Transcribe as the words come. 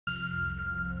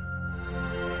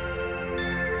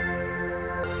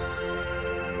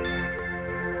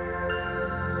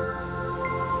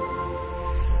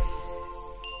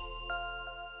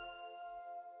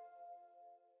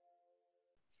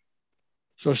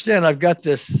So, Stan, I've got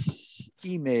this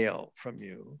email from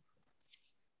you,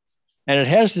 and it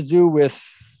has to do with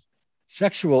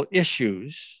sexual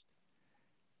issues.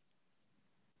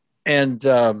 And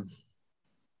let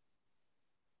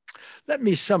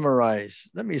me summarize.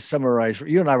 Let me summarize.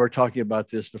 You and I were talking about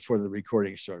this before the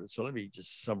recording started. So let me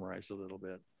just summarize a little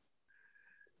bit.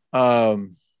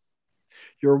 Um,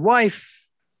 your wife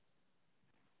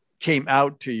came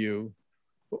out to you,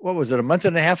 what was it, a month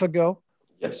and a half ago?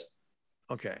 Yes.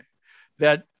 Okay.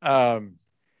 That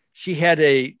she had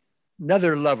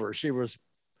another lover. She was,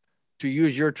 to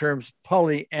use your terms,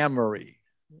 polyamory.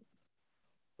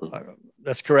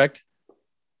 That's correct?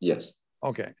 Yes.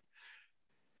 Okay.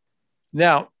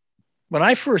 Now, when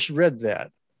I first read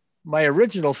that, my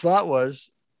original thought was,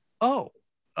 oh,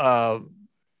 uh,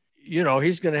 he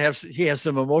has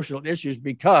some emotional issues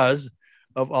because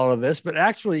of all of this. But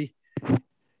actually,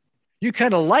 you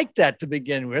kind of liked that to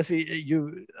begin with.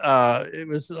 It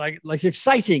was like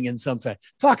exciting in some fact.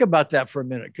 Talk about that for a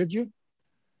minute, could you?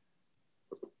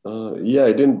 Yeah,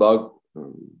 it didn't bother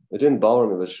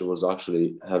me that she was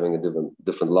actually having a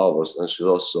different lovers, and she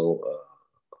was also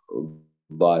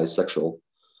bisexual.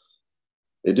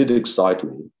 It did excite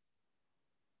me.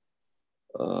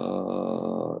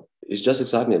 It just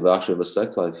excited me, but actually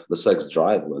the sex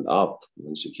drive went up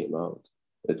when she came out.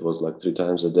 It was like 3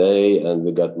 times a day, and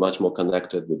we got much more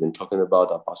connected. We've been talking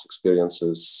about our past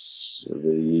experiences.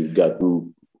 We got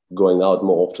going out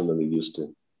more often than we used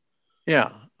to.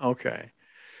 Yeah. Okay.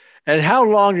 And how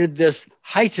long did this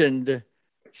heightened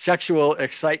sexual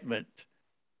excitement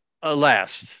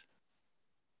last?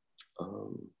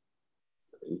 Um,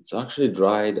 it's actually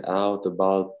dried out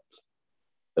about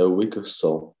a week or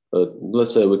so.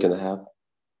 Let's say a week and a half.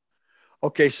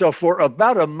 Okay, so for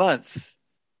about a month,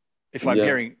 if I'm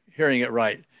Yeah. hearing it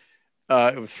right,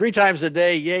 it was 3 times a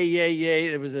day. Yay, yay, yay!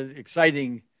 It was an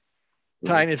exciting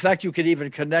time. Mhm. In fact, you could even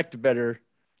connect better,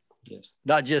 Yes.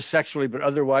 not just sexually, but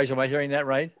otherwise. Am I hearing that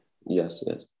right? Yes.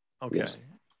 Yes. Okay. Yes.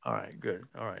 All right. Good.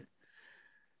 All right.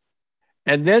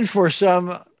 And then for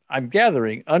some, I'm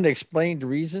gathering unexplained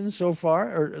reasons so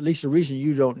far, or at least a reason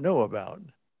you don't know about,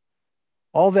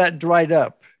 all that dried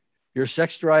up. Your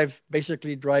sex drive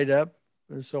basically dried up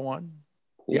and so on.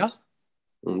 Yeah. Yes.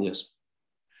 Yes.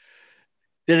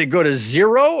 Did it go to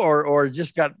zero or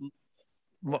just got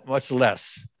much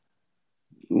less?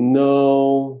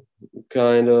 No,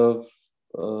 kind of.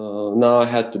 Now I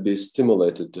had to be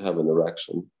stimulated to have an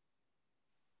erection,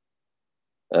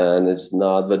 and it's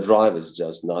not, the drive is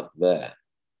just not there.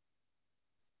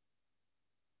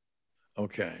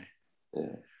 Okay.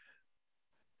 Yeah.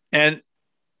 And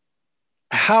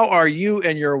how are you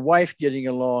and your wife getting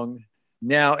along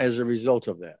now as a result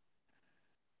of that?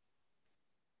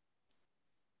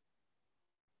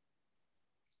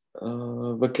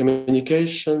 The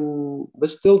communication, we're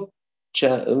still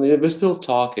I mean, we're still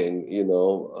talking,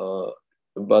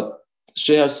 but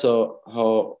she has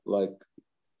her like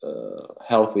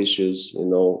health issues,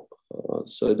 so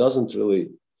it doesn't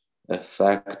really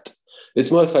affect.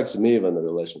 It's more affects me than the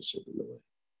relationship in a way.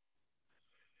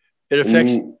 It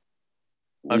affects, Mm,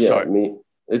 I'm yeah, sorry. me.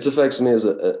 It affects me as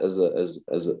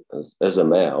a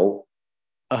male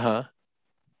Uh huh.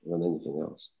 than anything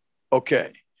else.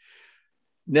 Okay.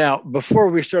 Now, before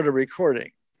we started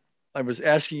recording, I was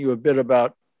asking you a bit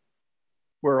about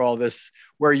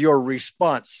where your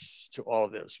response to all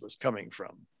of this was coming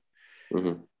from.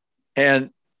 Mm-hmm. And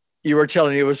you were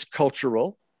telling me it was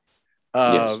cultural,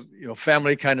 Yes.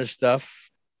 family kind of stuff.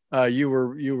 You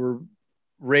were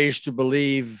raised to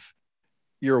believe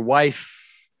your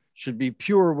wife should be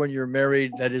pure when you're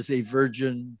married. That is a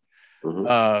virgin. Mm-hmm.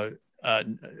 Uh, uh,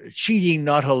 Cheating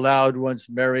not allowed once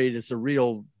married. It's a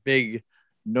real big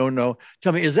no.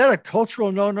 Tell me, is that a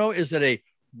cultural no? Is it a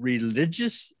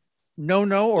religious no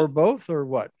or both or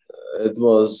what? It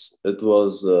was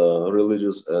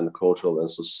religious and cultural and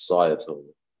societal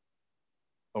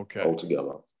Okay.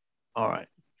 altogether. All right.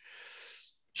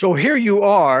 So here you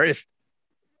are. If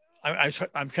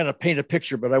I'm kind of paint a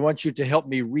picture, but I want you to help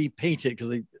me repaint it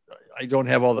because I don't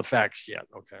have all the facts yet.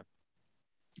 Okay.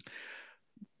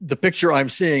 The picture I'm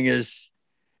seeing is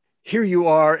here you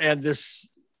are, and this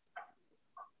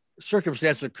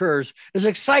circumstance occurs is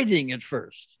exciting at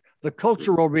first. The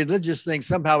cultural religious thing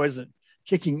somehow isn't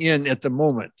kicking in at the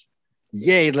moment.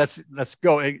 Yay, let's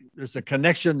go. There's a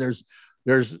connection,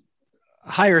 there's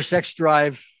higher sex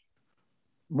drive,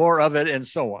 more of it, and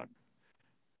so on.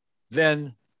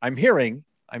 Then I'm hearing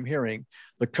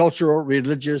the cultural,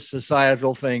 religious,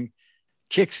 societal thing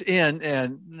kicks in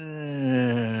and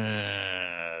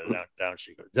down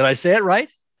she goes. Did I say it right?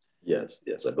 Yes,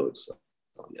 yes, I believe so.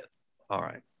 Oh, yes. All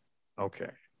right. Okay.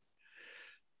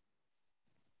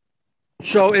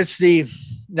 So it's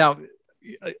now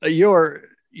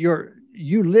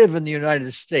you live in the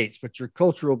United States, but your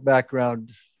cultural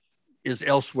background is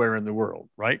elsewhere in the world,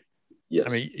 right? I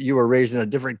Yes. mean, you were raised in a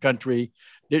different country,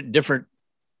 different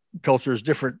cultures,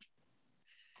 different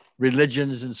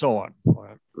religions, and so on.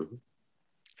 Mm-hmm.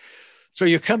 So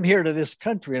you come here to this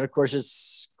country, and of course,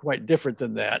 it's quite different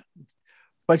than that.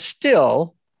 But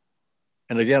still,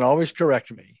 and again, always correct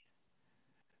me,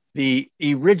 the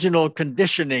original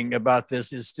conditioning about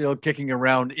this is still kicking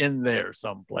around in there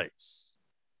someplace.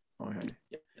 Okay.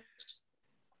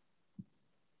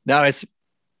 Now, it's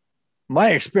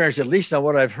my experience, at least on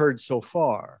what I've heard so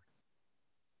far,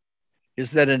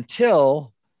 is that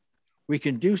until we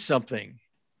can do something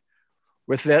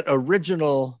with that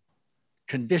original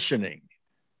conditioning,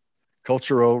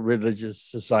 cultural, religious,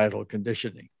 societal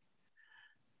conditioning,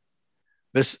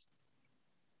 this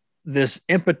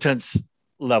impotence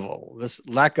level, this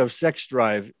lack of sex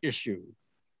drive issue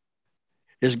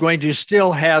is going to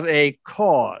still have a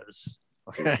cause.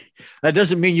 Okay. That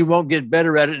doesn't mean you won't get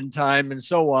better at it in time and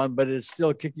so on, but it's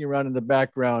still kicking around in the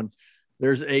background.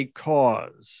 There's a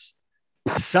cause.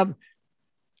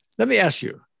 Let me ask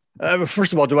you,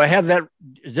 first of all, do I have that?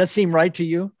 Does that seem right to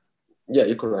you? Yeah,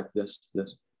 you're correct. Yes,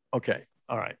 yes. Okay.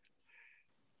 All right.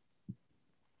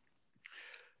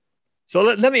 So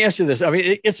let me ask you this. I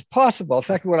mean, it's possible. In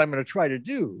fact, what I'm going to try to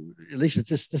do, at least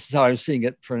this is how I'm seeing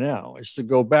it for now, is to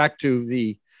go back to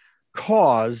the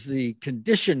cause, the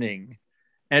conditioning,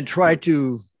 and try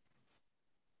to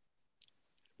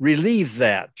relieve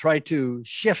that, try to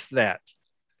shift that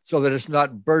so that it's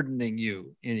not burdening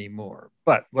you anymore.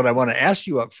 But what I want to ask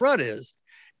you up front is,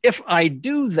 if I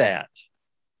do that,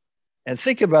 and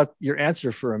think about your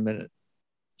answer for a minute,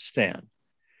 Stan,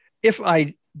 if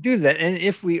I do that, and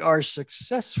if we are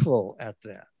successful at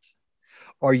that,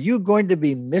 are you going to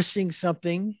be missing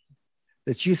something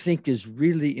that you think is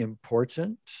really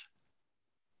important?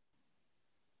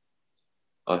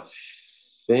 I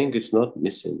think it's not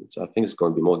missing. I think it's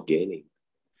going to be more gaining.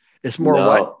 It's more now,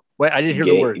 what? Wait, I didn't hear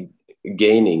the word.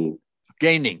 Gaining.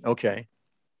 Gaining. Okay.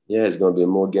 Yeah, it's going to be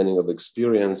more gaining of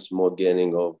experience, more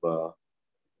gaining of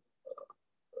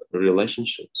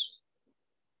relationships,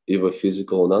 either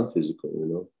physical or non-physical. You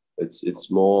know,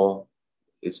 it's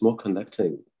more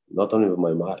connecting. Not only with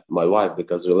my wife,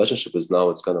 because the relationship is now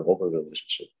it's kind of open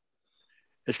relationship.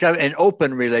 It's kind of an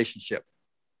open relationship.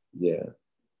 Yeah.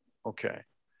 Okay.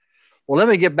 Well, let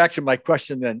me get back to my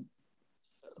question then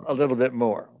a little bit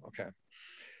more. Okay.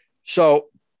 So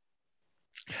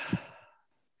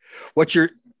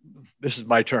this is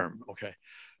my term. Okay.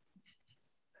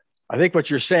 I think what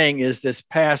you're saying is this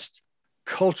past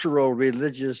cultural,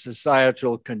 religious,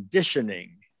 societal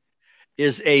conditioning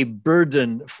is a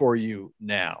burden for you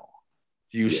now.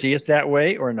 Do you see it that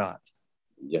way or not?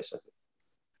 Yes, I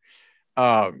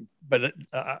think. But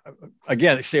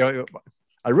again, see,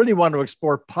 I really want to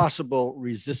explore possible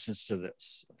resistance to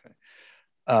this. Okay.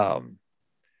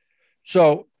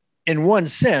 So, in one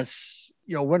sense,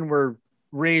 you know, when we're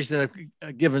raised in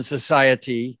a given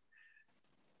society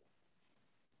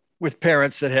with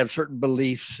parents that have certain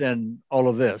beliefs and all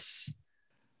of this,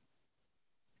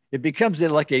 it becomes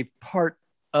like a part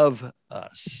of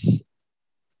us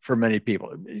for many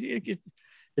people.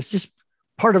 It's just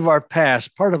part of our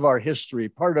past, part of our history,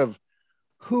 part of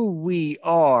who we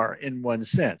are in one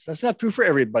sense. That's not true for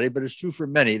everybody, but it's true for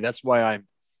many. That's why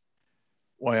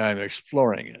I'm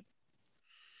exploring it.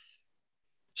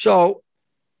 So,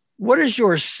 what is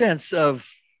your sense of,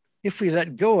 if we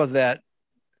let go of that,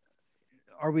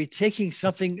 are we taking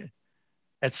something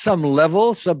at some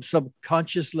level,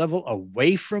 subconscious level,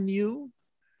 away from you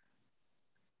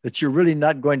that you're really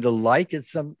not going to like in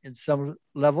some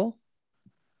level?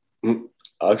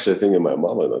 Actually, I think my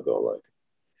mom is not gonna like it.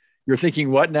 You're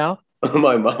thinking what now?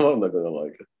 My mom is not gonna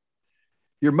like it.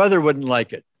 Your mother wouldn't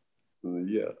like it.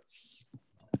 Yeah.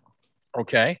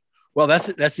 Okay. Well,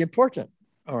 that's important.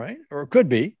 All right. Or it could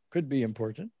be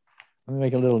important. Let me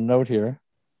make a little note here.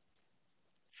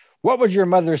 What would your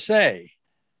mother say?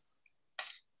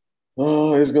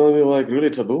 Oh, it's gonna be like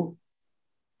really taboo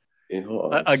in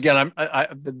her eyes. Again,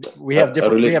 we have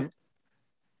different.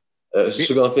 Really,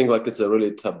 she's gonna think like it's a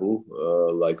really taboo,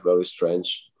 like very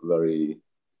strange, very,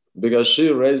 because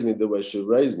she raised me the way she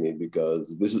raised me.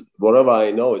 Because this is whatever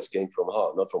I know, it came from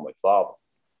her, not from my father.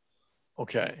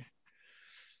 Okay.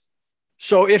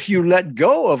 So if you let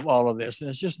go of all of this, and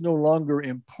it's just no longer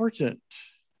important,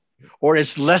 or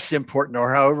it's less important,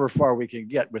 or however far we can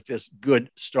get with this good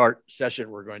start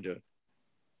session we're going to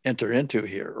enter into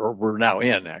here, or we're now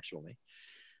in actually,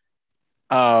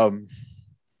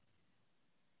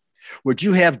 would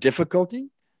you have difficulty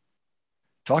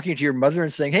talking to your mother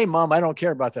and saying, hey, Mom, I don't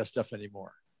care about that stuff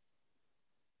anymore?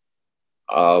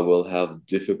 I will have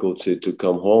difficulty to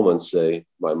come home and say,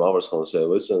 my mother's home, say,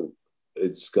 listen,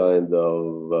 it's kind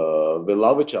of, we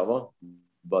love each other,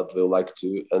 but we like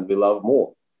to, and we love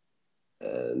more.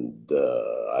 And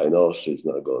I know she's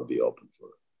not going to be open for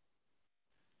it.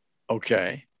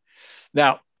 Okay.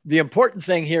 Now, the important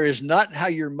thing here is not how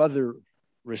your mother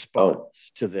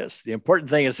responds to this. The important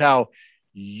thing is how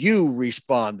you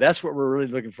respond. That's what we're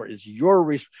really looking for, is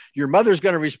your mother's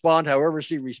going to respond however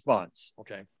she responds.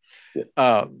 Okay.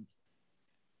 Yeah.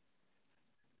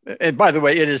 And by the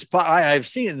way, it is, I've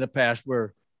seen in the past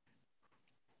where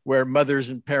mothers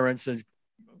and parents and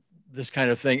this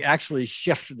kind of thing actually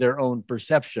shift their own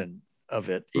perception of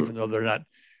it, even though they're not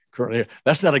currently.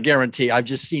 That's not a guarantee. I've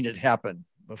just seen it happen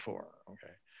before.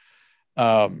 Okay.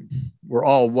 We're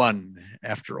all one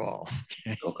after all.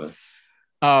 Okay.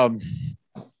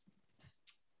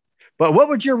 But what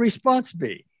would your response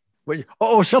be?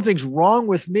 Oh, something's wrong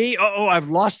with me. Oh, I've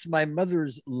lost my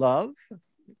mother's love.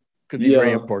 Could be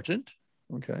very important.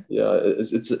 Okay. Yeah,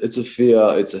 it's a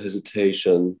fear. It's a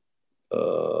hesitation,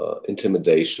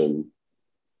 intimidation.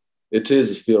 It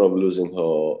is a fear of losing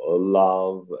her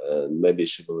love, and maybe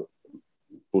she will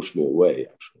push me away,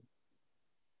 actually.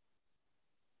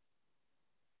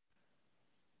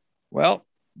 Well,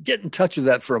 get in touch with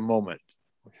that for a moment.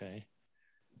 Okay.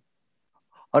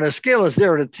 On a scale of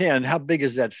 0 to 10, how big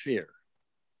is that fear?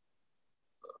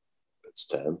 It's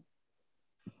 10.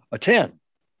 A 10.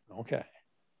 Okay.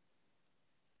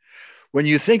 When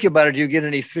you think about it, do you get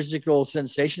any physical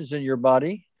sensations in your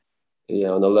body?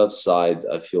 Yeah, on the left side,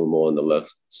 I feel more on the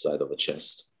left side of the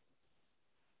chest.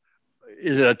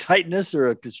 Is it a tightness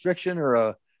or a constriction or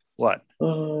a what? I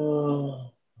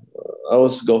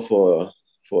always go for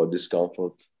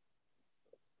discomfort,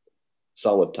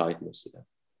 somewhat tightness. Yeah.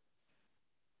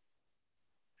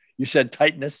 You said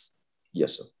tightness?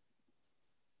 Yes, sir.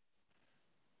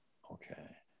 Okay.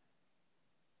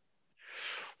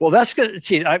 Well, that's good.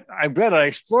 See, I'm glad I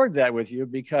explored that with you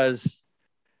because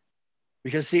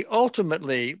see,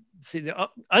 ultimately, the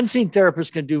unseen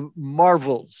therapist can do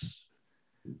marvels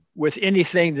with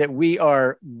anything that we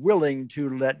are willing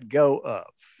to let go of.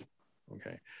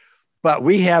 Okay. But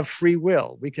we have free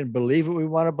will. We can believe what we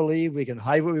want to believe. We can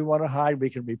hide what we want to hide. We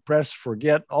can repress,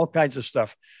 forget, all kinds of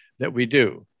stuff that we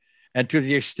do. And to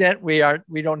the extent we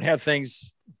don't have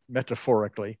things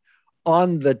metaphorically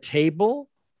on the table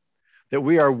that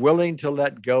we are willing to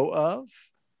let go of,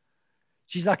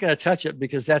 she's not going to touch it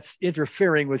because that's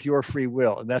interfering with your free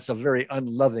will. And that's a very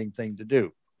unloving thing to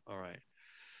do. All right.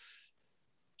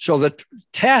 So the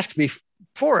task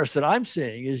before us that I'm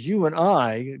seeing is you and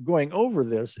I going over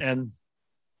this and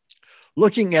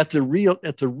looking at the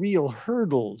real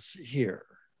hurdles here,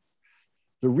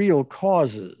 the real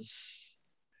causes.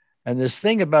 And this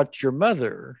thing about your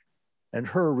mother and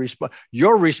her response,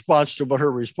 your response to what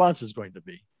her response is going to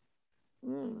be.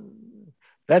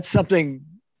 That's something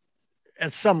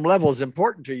at some level is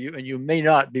important to you, and you may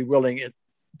not be willing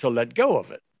to let go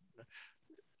of it.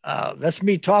 That's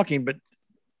me talking, but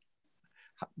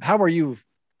how are you?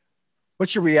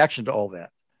 What's your reaction to all that?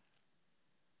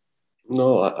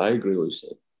 No, I agree with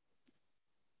you.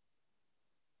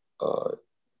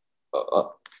 I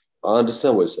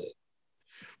understand what you're saying.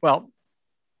 Well,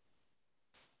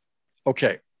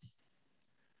 okay.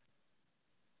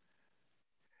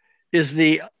 Is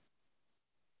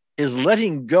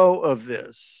letting go of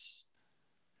this,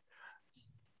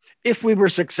 if we were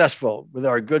successful with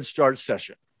our good start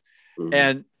session,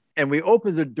 and we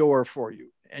opened the door for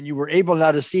you, and you were able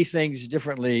now to see things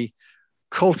differently,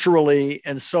 culturally,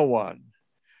 and so on,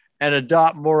 and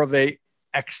adopt more of a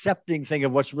accepting thing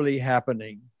of what's really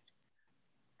happening,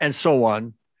 and so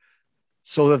on,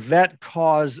 so that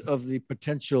cause of the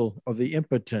potential of the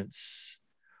impotence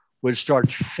would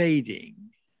start fading.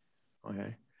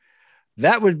 Okay.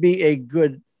 That would be a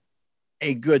good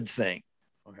thing.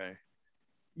 Okay.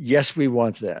 Yes, we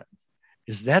want that.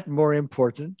 Is that more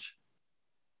important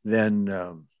than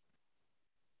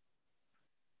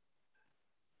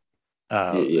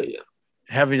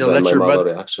having to let my your mother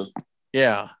reaction?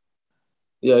 Yeah.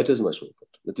 Yeah, it is much more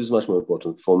important. It is much more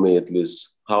important for me, at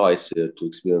least, how I see it, to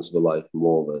experience the life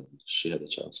more than she had a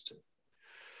chance to.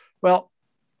 Well,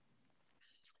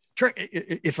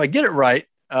 if I get it right,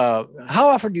 how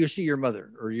often do you see your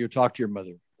mother, or you talk to your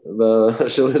mother?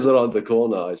 She lives around the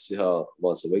corner. I see her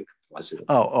once a week.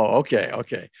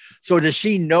 Okay. So does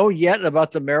she know yet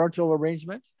about the marital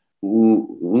arrangement?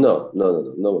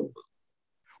 No.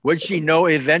 Would she know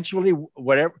eventually,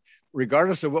 whatever,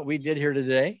 regardless of what we did here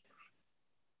today?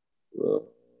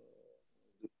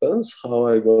 Depends how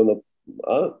I gonna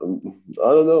I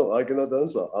don't know. I cannot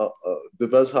answer.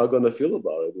 Depends how I'm gonna feel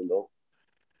about it, you know.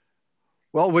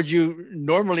 Well, would you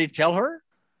normally tell her?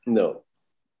 No,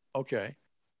 Okay.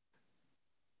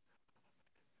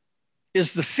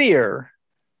 Is the fear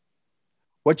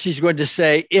what she's going to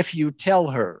say if you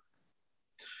tell her?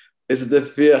 it's the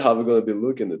fear how they're gonna be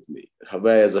looking at me. How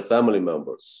they as a family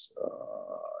members.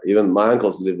 Even my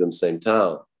uncles live in the same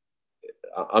town.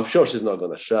 I'm sure she's not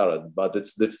gonna share it, but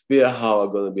it's the fear how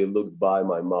I'm gonna be looked by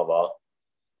my mother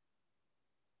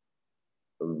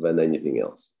than anything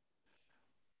else.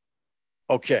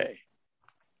 Okay.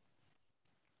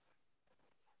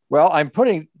 Well, I'm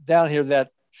putting down here that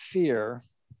fear,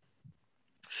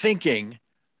 thinking.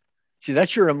 See,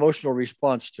 that's your emotional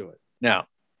response to it. Now,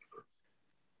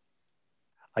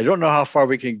 I don't know how far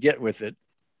we can get with it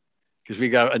because we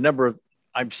got a number of,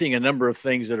 I'm seeing a number of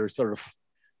things that are sort of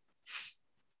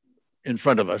in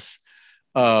front of us.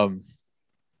 But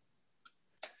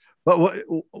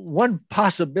one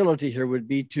possibility here would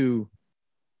be to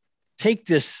take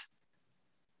this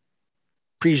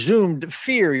presumed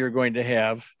fear you're going to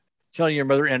have, telling your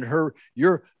mother, and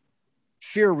your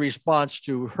fear response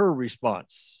to her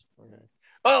response. Okay.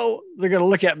 Oh, they're going to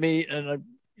look at me, and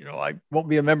I won't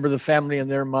be a member of the family in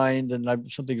their mind,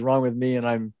 and something's wrong with me, and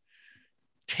I'm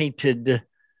tainted,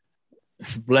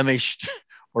 blemished,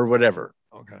 or whatever.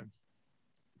 Okay.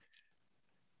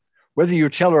 Whether you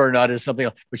tell her or not is something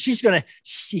else, but she's gonna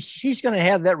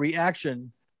have that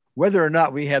reaction whether or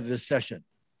not we have this session.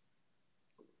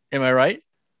 Am I right?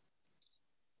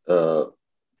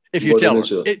 If you tell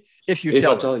her, if you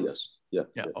tell her, yes, yeah.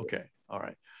 Okay, all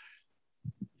right.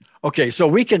 Okay,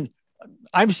 so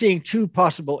I'm seeing two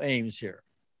possible aims here.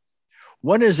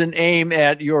 One is an aim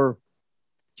at your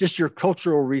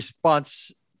cultural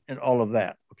response and all of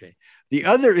that. Okay. The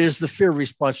other is the fear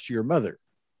response to your mother.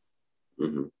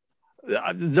 Mm-hmm.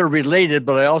 They're related,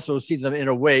 but I also see them in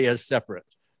a way as separate.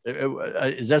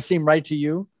 Does that seem right to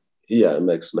you? Yeah, it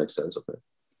makes sense. Okay.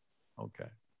 Okay.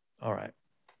 All right.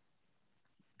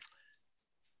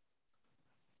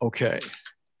 Okay.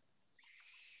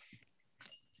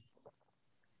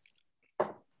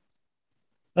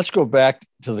 Let's go back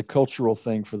to the cultural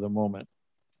thing for the moment.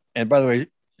 And by the way,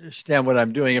 Stan, what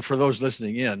I'm doing, and for those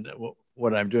listening in,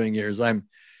 what I'm doing here is I'm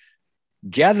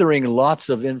gathering lots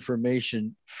of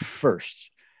information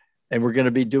first. And we're going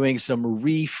to be doing some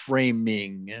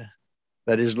reframing,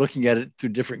 that is looking at it through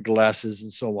different glasses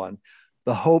and so on.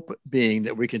 The hope being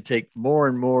that we can take more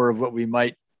and more of what we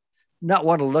might not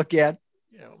want to look at,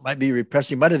 might be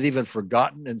repressing, might have even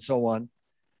forgotten and so on,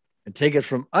 and take it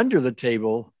from under the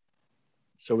table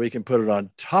so we can put it on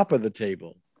top of the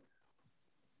table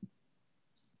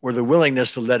where the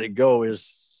willingness to let it go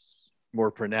is more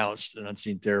pronounced, and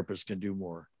unseen therapists can do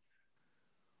more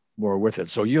with it.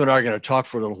 So you and I are going to talk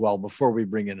for a little while before we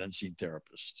bring in unseen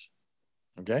therapists.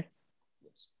 Okay?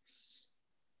 Yes.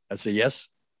 That's a yes?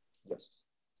 Yes.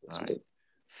 All right.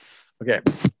 Okay.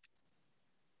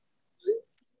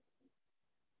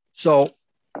 So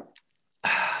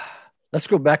let's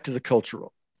go back to the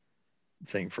cultural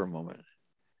thing for a moment.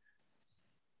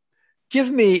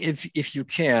 Give me, if you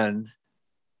can,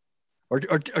 or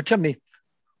tell me,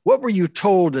 what were you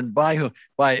told and by whom?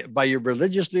 By your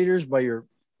religious leaders, by your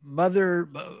mother?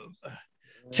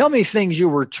 Tell me things you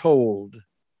were told.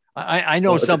 I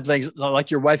know some things,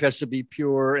 like your wife has to be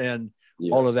pure and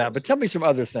all of that, but tell me some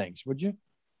other things, would you?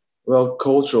 Well,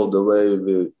 cultural, the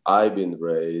way I've been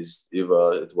raised, if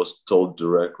it was told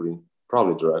directly,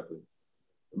 probably directly.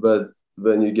 But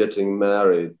when you're getting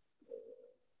married,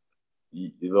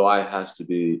 I has to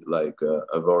be like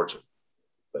a virgin,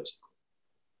 basically.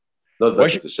 Not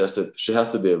basically, she has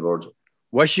to be a virgin.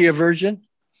 Was she a virgin?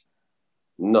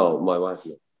 No, my wife,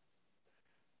 no.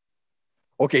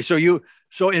 Okay, so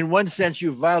in one sense,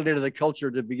 you violated the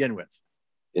culture to begin with.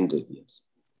 Indeed, yes.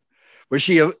 Was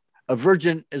she a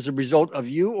virgin as a result of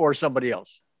you or somebody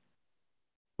else?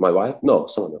 My wife? No,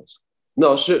 someone else.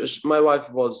 No, my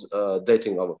wife was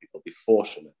dating other people before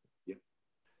she met me.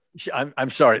 Yeah.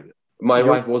 I'm sorry. My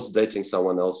wife was dating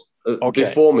someone else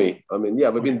before me. I mean, yeah,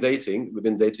 we've been dating. We've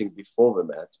been dating before we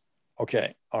met.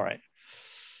 Okay, all right.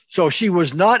 So she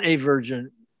was not a virgin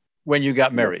when you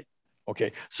got married. No.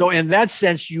 Okay, so in that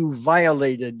sense, you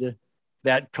violated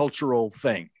that cultural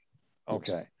thing.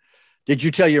 Okay. Yes. Did you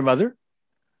tell your mother?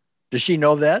 Does she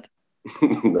know that?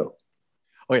 No.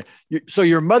 Okay, so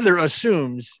your mother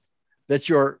assumes that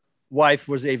your wife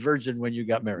was a virgin when you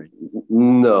got married.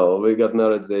 No, we got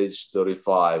married at age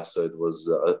 35, so it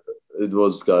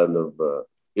was kind of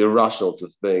irrational to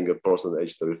think a person at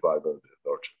age 35 would be a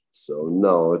virgin. So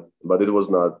no, but it was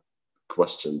not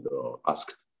questioned or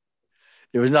asked.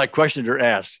 It was not questioned or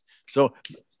asked. So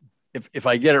if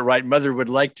I get it right, mother would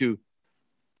like to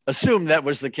assume that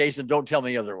was the case and don't tell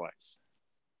me otherwise.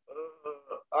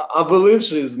 I believe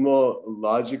she's more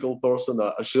logical person.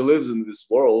 She lives in this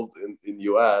world in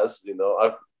US, you know.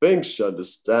 I think she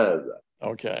understands that.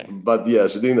 Okay. But yeah,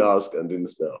 she didn't ask and didn't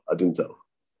tell. I didn't tell.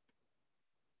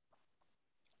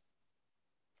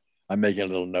 I'm making a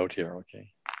little note here.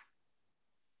 Okay.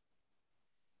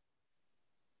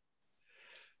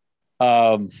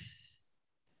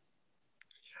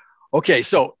 Okay,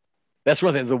 so that's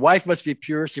one thing. The wife must be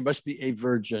pure. She must be a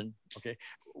virgin. Okay.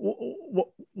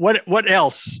 What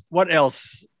else? What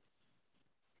else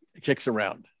kicks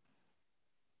around?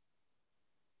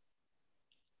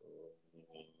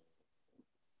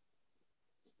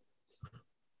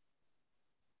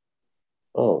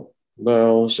 Oh,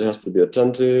 well, she has to be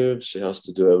attentive. She has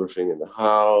to do everything in the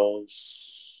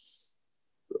house.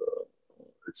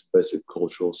 It's basic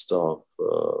cultural stuff.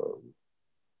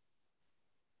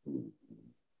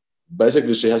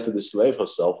 Basically, she has to enslave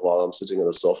herself while I'm sitting on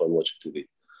the sofa and watching TV.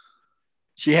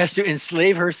 She has to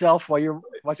enslave herself while you're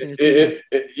watching the TV.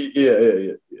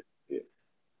 Yeah.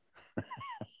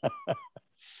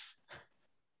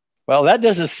 Well, that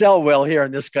doesn't sell well here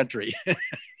in this country.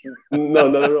 No,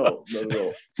 not at all. Not at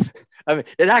all. I mean,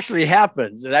 it actually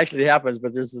happens. It actually happens,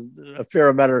 but there's a fair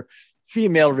amount of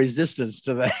female resistance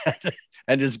to that,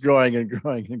 and it's growing and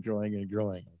growing and growing and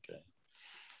growing. Okay.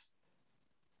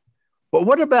 But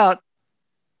what about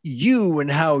you and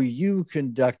how you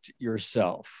conduct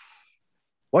yourself?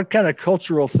 What kind of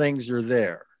cultural things are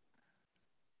there?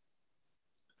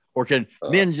 Or can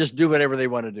men just do whatever they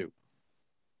want to do?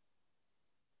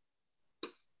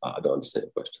 I don't understand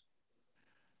the question.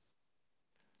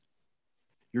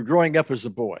 You're growing up as a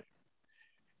boy.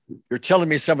 You're telling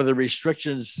me some of the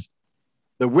restrictions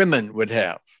the women would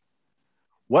have.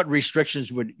 What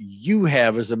restrictions would you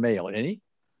have as a male? Any?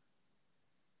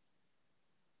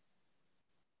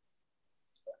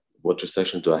 What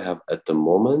restriction do I have at the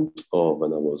moment or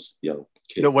when I was young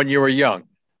kid? No, when you were young.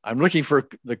 I'm looking for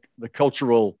the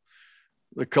cultural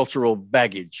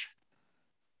baggage.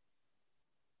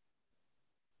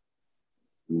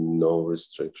 No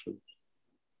restrictions.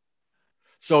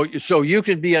 So you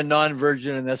can be a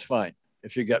non-virgin and that's fine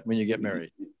when you get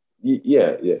married.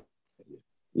 Yeah.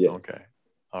 Okay.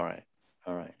 All right.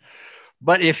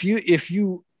 But if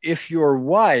your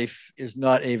wife is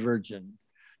not a virgin,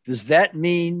 does that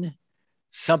mean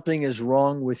something is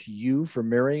wrong with you for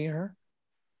marrying her?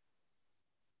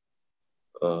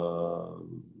 I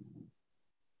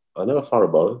never thought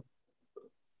about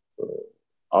it.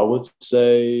 I would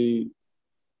say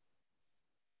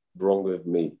wrong with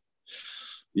me.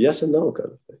 Yes and no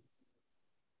kind of thing.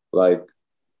 Like,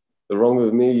 wrong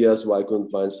with me, yes, why I couldn't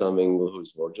find something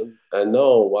who's virgin? And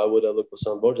no, why would I look for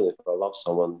some virgin if I love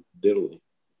someone dearly?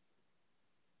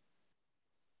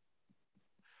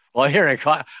 Well, I hear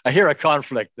a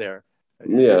conflict there.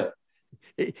 Yeah.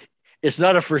 It's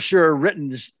not a for sure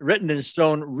written in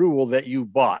stone rule that you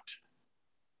bought.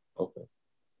 Okay.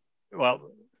 Well,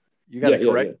 you got it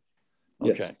correct?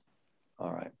 Yeah. Okay. Yes.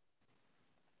 All right.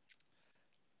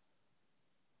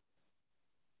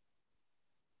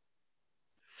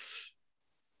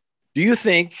 Do you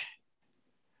think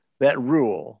that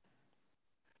rule,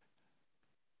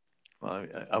 well,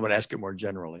 I'm going to ask it more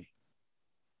generally,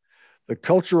 the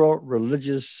cultural,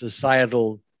 religious,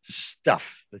 societal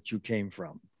stuff that you came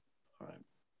from, all right,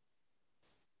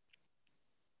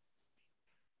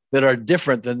 that are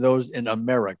different than those in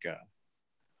America,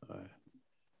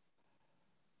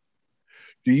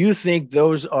 do you think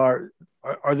those are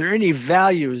there any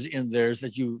values in theirs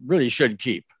that you really should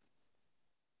keep?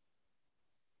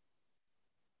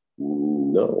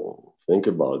 No, think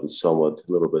about it. It's somewhat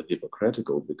a little bit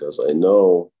hypocritical because I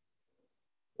know,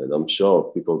 and I'm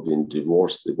sure people being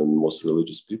divorced, even most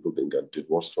religious people being got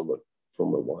divorced from their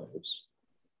wives.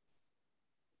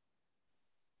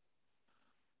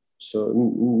 So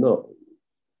no.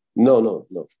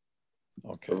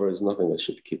 Okay. There is nothing I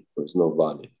should keep. There's no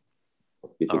value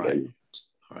of keeping anything.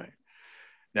 All right.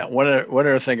 Now, one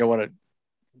other thing I want to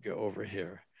go over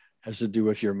here has to do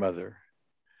with your mother.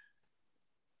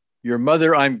 Your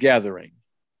mother, I'm gathering,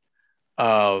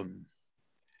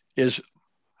 is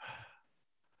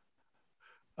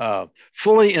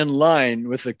fully in line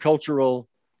with the cultural,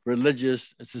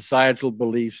 religious, and societal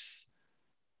beliefs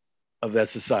of that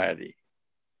society.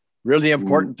 Really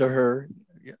important to her.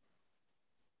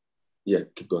 Yeah,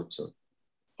 keep going. Sorry.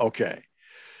 Okay.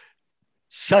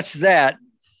 Such that,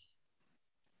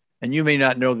 and you may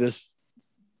not know this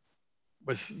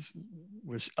with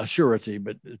a surety,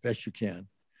 but as best you can.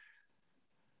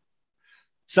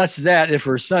 such that if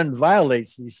her son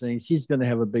violates these things, she's going to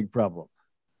have a big problem.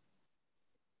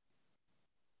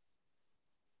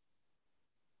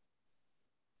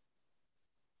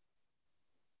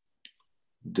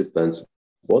 Depends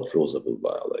what rules I will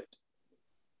violate.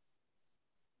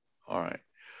 All right.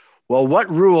 Well, what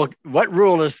rule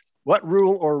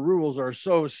or rules are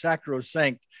so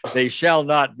sacrosanct they shall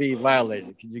not be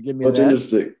violated? Can you give me that?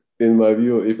 Interesting. In my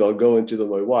view, if I'll go and cheat on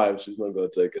my wife, she's not going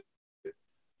to take it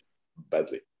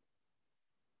badly.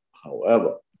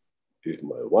 However, if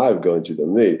my wife going to cheat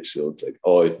on me, she'll take.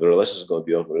 Oh, if the relationship is going to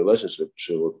be open relationship,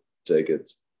 she will take it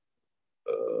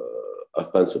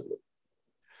offensively.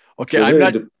 Okay, so I'm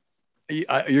not.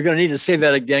 You're going to need to say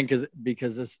that again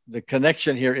because the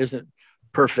connection here isn't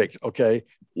perfect. Okay.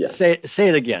 Yeah. Say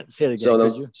it again. Say it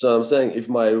again. So I'm saying if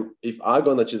I'm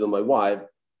gonna cheat on my wife,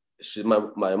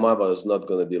 my mother is not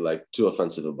gonna be like too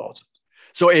offensive about it.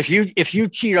 So if you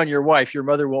cheat on your wife, your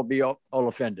mother won't be all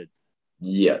offended.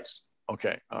 Yes.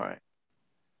 Okay. All right.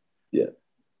 Yeah.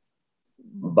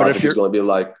 But if it's gonna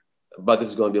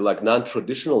be like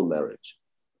non-traditional marriage,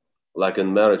 like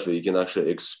in marriage where you can actually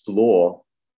explore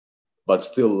but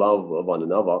still love one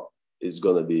another, is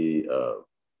gonna be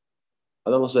I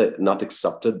don't want to say not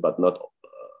accepted, but not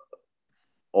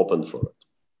open for it.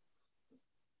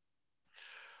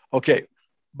 Okay.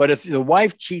 But if the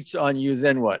wife cheats on you,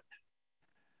 then what?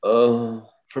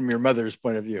 From your mother's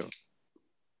point of view.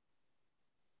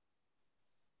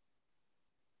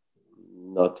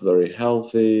 Not very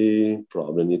healthy,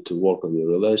 probably need to work on your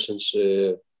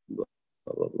relationship, blah,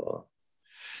 blah, blah.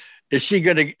 Is she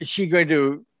going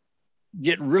to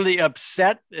get really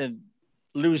upset and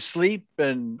lose sleep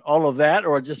and all of that,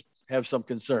 or just have some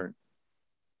concern?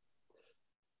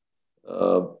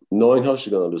 Knowing how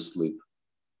she's gonna lose sleep.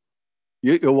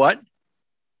 You what?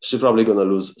 She's probably gonna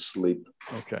lose sleep.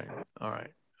 Okay. All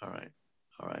right.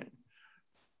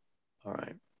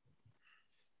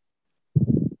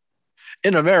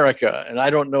 In America, and I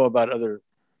don't know about other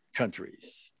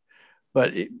countries,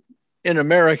 but in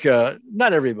America,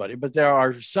 not everybody, but there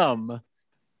are some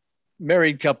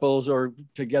married couples or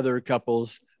together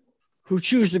couples who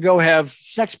choose to go have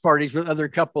sex parties with other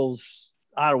couples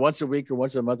once a week or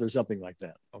once a month or something like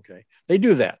that. Okay. They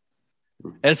do that.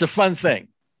 And it's a fun thing.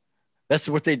 That's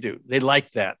what they do. They like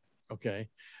that. Okay.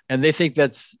 And they think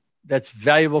that's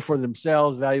valuable for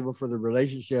themselves, valuable for the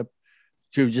relationship,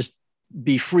 to just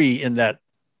be free in that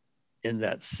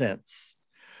sense.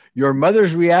 Your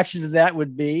mother's reaction to that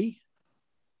would be?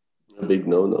 A big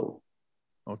no.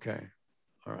 Okay.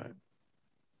 All right.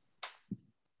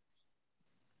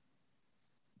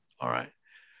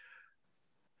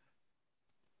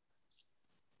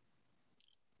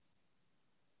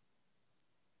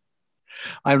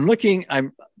 I want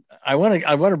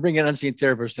to bring an unseen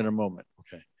therapist in a moment.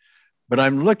 Okay. But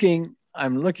I'm looking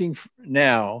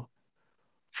now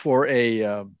for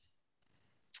a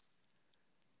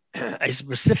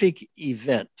specific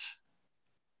event.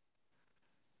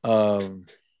 And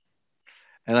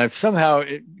I've somehow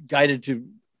guided to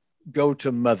go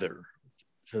to the mother,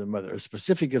 a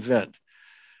specific event,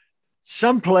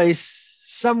 someplace,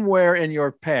 somewhere in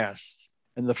your past,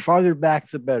 and the farther back,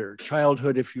 the better,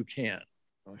 childhood, if you can.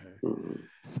 Okay.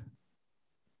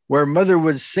 Where mother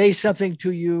would say something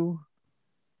to you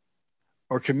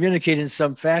or communicate in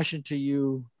some fashion to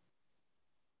you,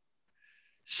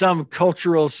 some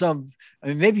cultural,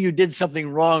 maybe you did something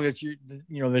wrong that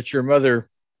that your mother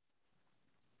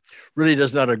really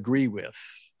does not agree with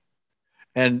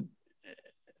and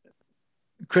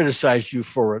criticize you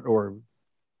for it or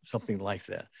something like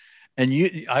that. And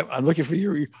I'm looking for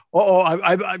your,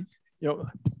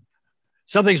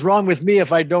 something's wrong with me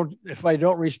if I don't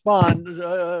respond,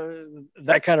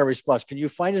 that kind of response. Can you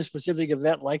find a specific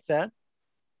event like that?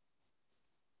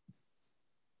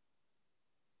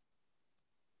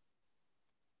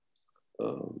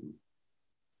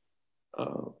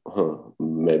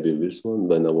 Maybe this one.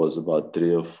 When I was about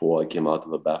 3 or 4, I came out of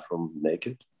the bathroom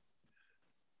naked.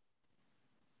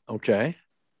 Okay.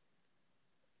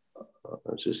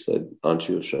 And she said, "Aren't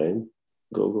you ashamed?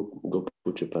 Go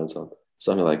put your pants on."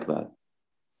 Something like that.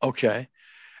 Okay.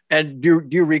 And do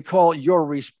you recall your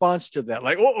response to that?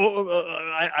 Like,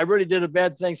 I really did a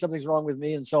bad thing. Something's wrong with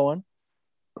me, and so on.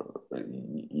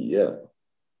 Yeah,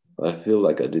 I feel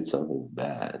like I did something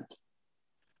bad.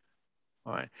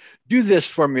 All right. Do this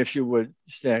for me, if you would,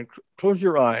 Stan. Close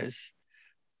your eyes.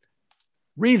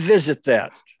 Revisit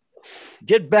that.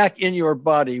 Get back in your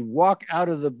body. Walk out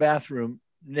of the bathroom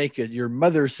naked. Your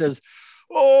mother says,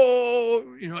 "Oh,"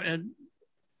 and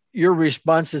your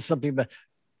response is something bad.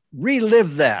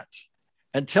 Relive that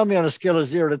and tell me on a scale of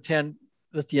 0 to 10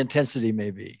 what the intensity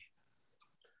may be.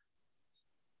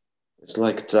 It's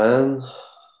like 10.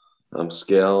 I'm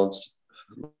scared.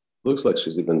 Looks like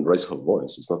she's even raised her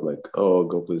voice. It's not like, oh,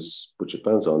 go please put your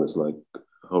pants on. It's like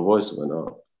her voice went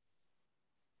up.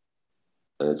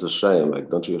 And it's a shame. Like,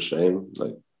 don't you ashamed?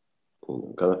 Like,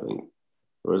 kind of thing.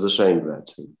 Where's the shame there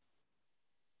too?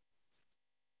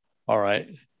 All right.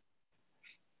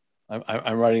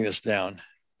 I'm writing this down.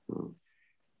 Hmm.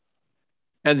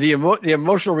 And the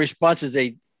emotional response is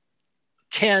a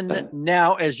 10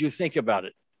 now as you think about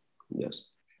it. Yes.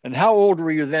 And how old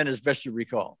were you then, as best you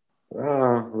recall?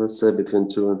 Let's say between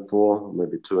 2 and 4,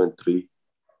 maybe 2 and 3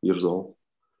 years old.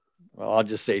 Well, I'll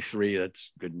just say 3.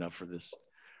 That's good enough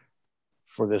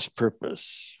for this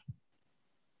purpose.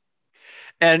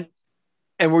 And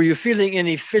were you feeling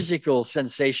any physical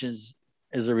sensations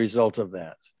as a result of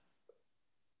that?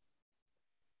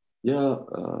 Yeah,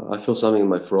 I feel something in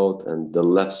my throat, and the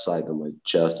left side of my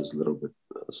chest is a little bit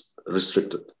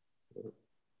restricted,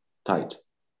 tight.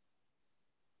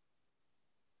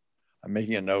 I'm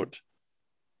making a note.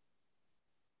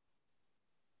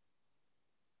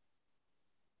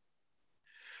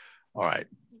 All right.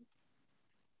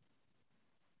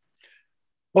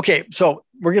 Okay, so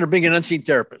we're going to bring an unseen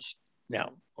therapist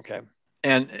now. Okay,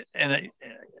 and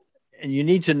you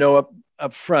need to know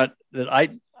up front that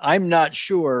I'm not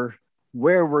sure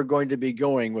where we're going to be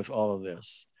going with all of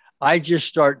this. I just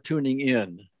start tuning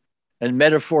in, and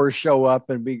metaphors show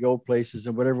up, and we go places,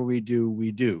 and whatever we do,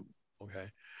 we do. Okay.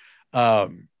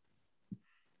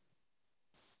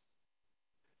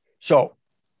 So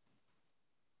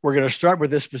we're going to start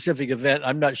with this specific event.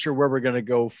 I'm not sure where we're going to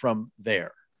go from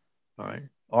there. All right.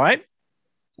 All right.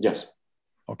 Yes.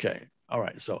 Okay. All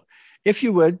right. So if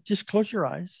you would just close your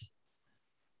eyes,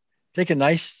 take a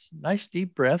nice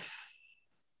deep breath.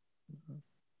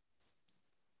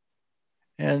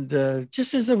 And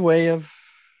just as a way of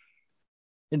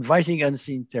inviting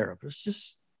unseen therapists,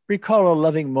 just recall a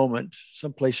loving moment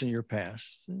someplace in your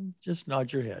past and just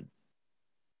nod your head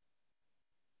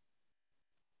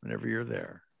whenever you're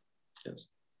there. Yes.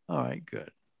 All right,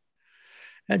 good.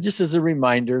 And just as a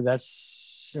reminder, that's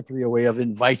simply a way of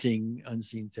inviting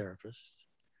unseen therapists.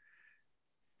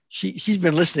 She's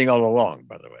been listening all along,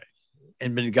 by the way,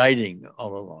 and been guiding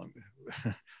all along.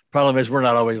 Problem is, we're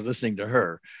not always listening to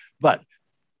her. But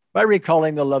by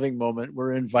recalling the loving moment,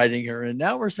 we're inviting her. And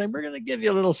now we're saying, we're going to give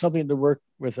you a little something to work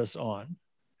with us on.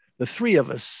 The 3 of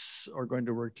us are going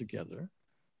to work together.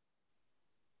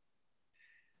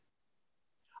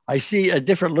 I see a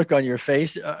different look on your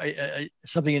face.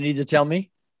 Something you need to tell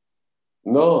me?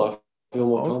 No, I feel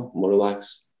more calm, more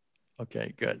relaxed.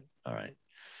 Okay, good. All right.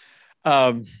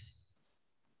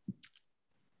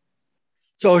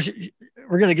 So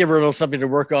we're going to give her a little something to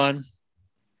work on.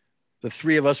 The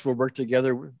 3 of us will work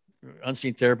together,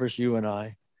 unseen therapist, you and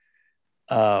I,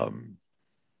 and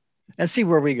see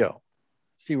where we go.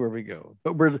 See where we go.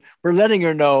 But we're letting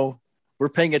her know we're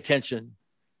paying attention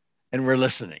and we're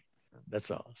listening. That's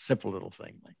all. Simple little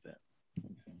thing like that.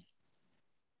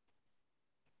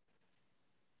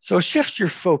 So shift your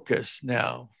focus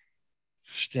now.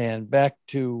 Stand back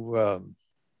to, well,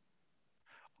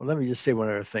 let me just say one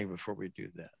other thing before we do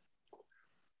that.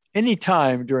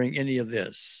 Anytime during any of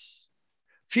this,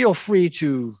 feel free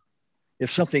to,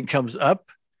 if something comes up,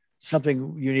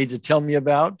 something you need to tell me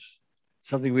about,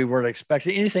 something we weren't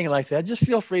expecting, anything like that, just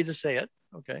feel free to say it,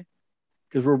 okay?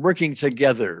 Because we're working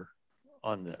together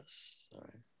on this. All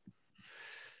right.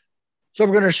 So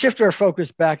we're going to shift our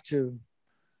focus back to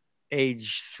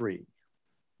age 3,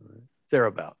 right?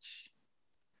 Thereabouts.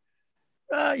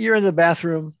 You're in the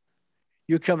bathroom,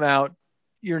 you come out,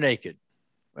 you're naked.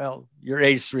 Well, you're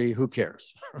age 3, who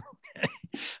cares? Okay.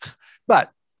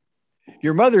 But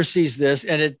your mother sees this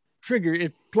and it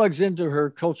plugs into her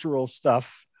cultural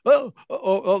stuff.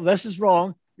 Oh, this is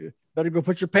wrong. You better go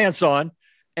put your pants on.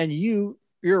 And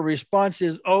your response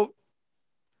is, oh,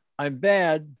 I'm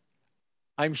bad.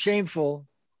 I'm shameful.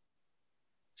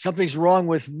 Something's wrong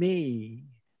with me.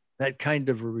 That kind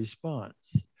of a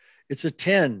response. It's a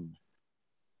 10.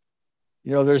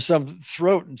 There's some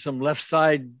throat and some left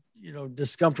side,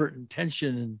 discomfort and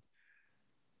tension and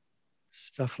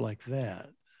stuff like that.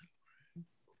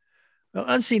 Now,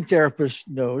 unseen therapist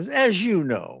knows, as you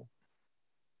know,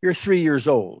 you're 3 years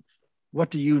old. What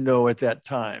do you know at that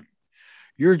time?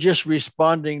 You're just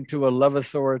responding to a love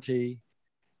authority.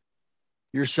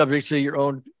 You're subject to your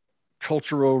own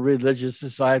cultural, religious,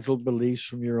 societal beliefs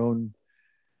from your own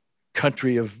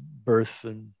country of birth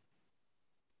and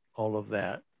all of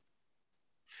that,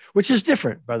 which is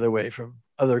different, by the way, from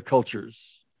other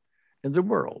cultures in the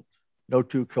world. No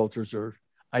 2 cultures are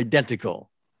identical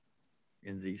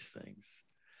in these things,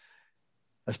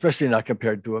 especially not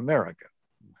compared to America,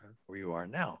 where you are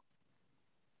now.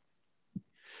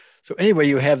 So anyway,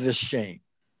 you have this shame.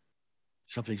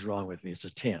 Something's wrong with me. It's a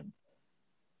 10.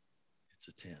 It's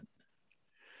a 10.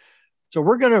 So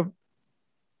we're going to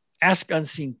ask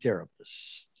unseen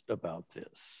therapists about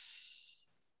this.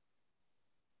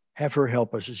 Have her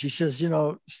help us. And she says,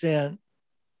 Stan,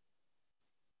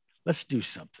 let's do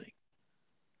something.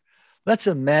 Let's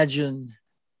imagine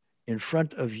in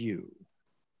front of you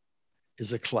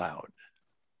is a cloud.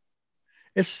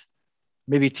 It's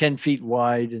maybe 10 feet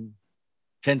wide and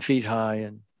 10 feet high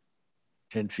and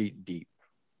 10 feet deep.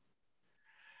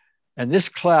 And this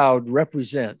cloud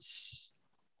represents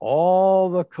all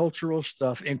the cultural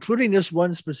stuff, including this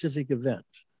one specific event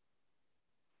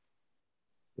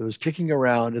that was kicking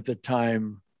around at the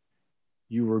time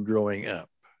you were growing up.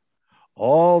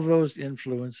 All those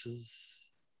influences.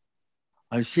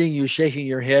 I'm seeing you shaking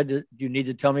your head. Do you need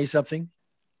to tell me something?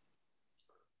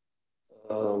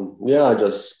 Yeah, I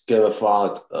just gave a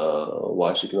thought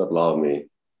why she cannot love me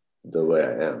the way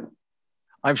I am.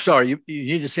 I'm sorry, you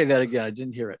need to say that again. I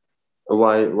didn't hear it.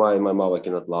 Why my mother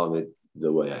cannot love me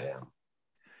the way I am.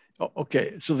 Oh,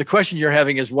 okay, so the question you're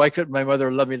having is, why couldn't my mother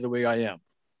love me the way I am?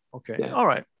 Okay, yeah. All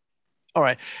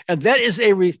right. And that is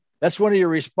that's one of your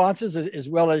responses as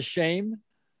well as shame?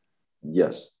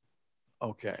 Yes.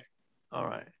 Okay, all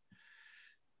right.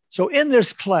 So in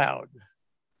this cloud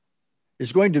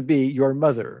is going to be your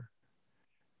mother,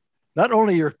 not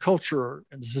only your culture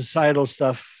and the societal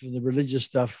stuff and the religious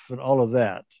stuff and all of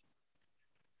that,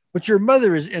 but your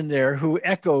mother is in there who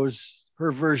echoes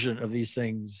her version of these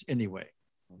things anyway.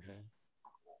 Okay.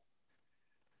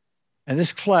 And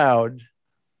this cloud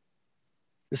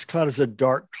is a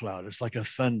dark cloud. It's like a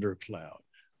thunder cloud.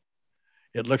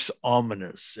 It looks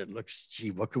ominous. It looks,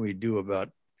 gee, what can we do about,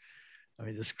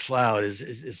 this cloud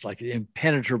is like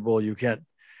impenetrable.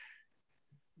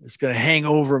 It's going to hang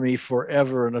over me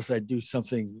forever unless I do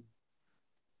something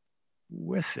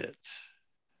with it.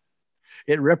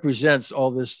 It represents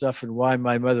all this stuff and why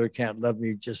my mother can't love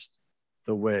me just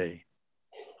the way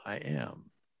I am.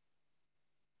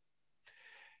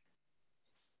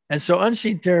 And so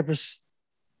unseen therapist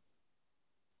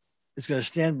is going to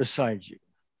stand beside you,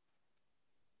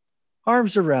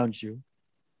 arms around you,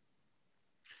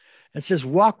 and says,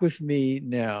 walk with me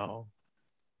now.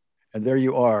 And there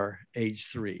you are, age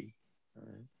 3. All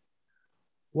right.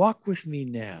 Walk with me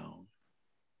now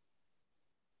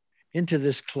into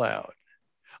this cloud.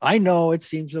 I know it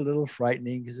seems a little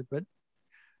frightening, but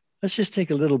let's just take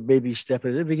a little baby step.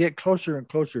 As we get closer and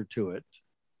closer to it,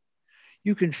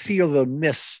 you can feel the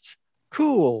mist,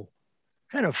 cool,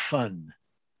 kind of fun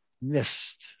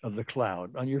mist of the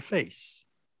cloud on your face.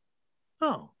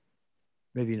 Oh,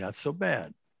 maybe not so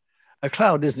bad. A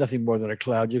cloud is nothing more than a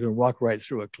cloud. You can walk right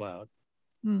through a cloud.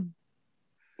 So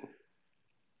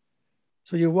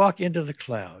you walk into the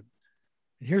cloud,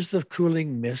 and here's the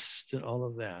cooling mist and all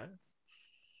of that.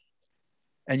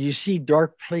 And you see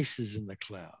dark places in the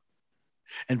cloud.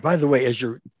 And by the way, as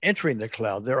you're entering the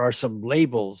cloud, there are some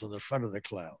labels on the front of the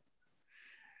cloud.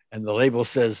 And the label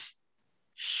says,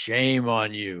 shame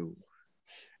on you.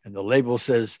 And the label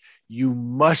says, you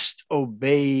must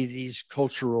obey these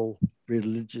cultural,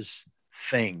 religious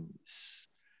things.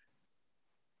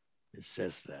 It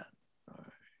says that. All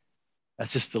right.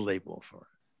 That's just the label for it.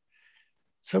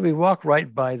 So we walk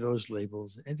right by those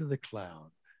labels into the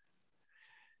cloud.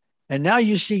 And now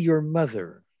you see your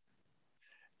mother,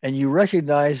 and you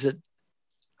recognize that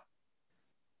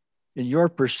in your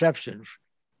perception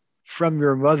from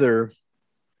your mother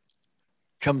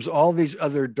comes all these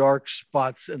other dark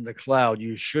spots in the cloud.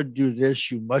 You should do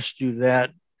this, you must do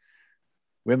that.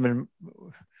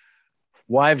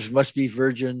 Wives must be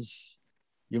virgins.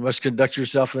 You must conduct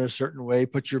yourself in a certain way,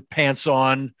 put your pants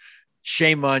on,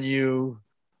 shame on you,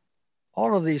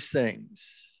 all of these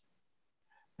things.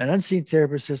 An unseen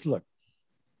therapist says, look,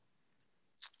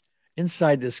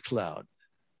 inside this cloud,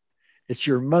 it's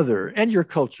your mother and your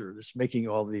culture that's making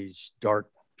all these dark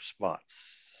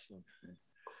spots. Okay.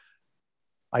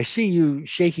 I see you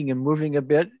shaking and moving a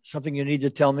bit. Something you need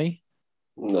to tell me?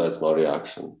 No, it's my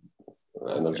reaction.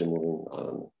 Energy moving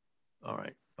on. All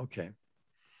right. Okay.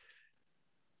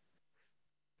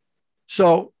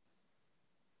 So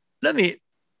let me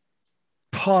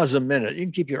pause a minute. You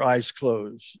can keep your eyes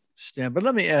closed, Stan, but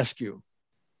let me ask you,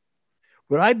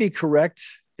 would I be correct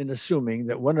in assuming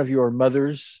that one of your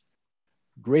mother's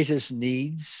greatest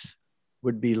needs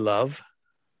would be love?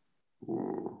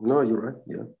 No, you're right.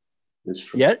 Yeah, it's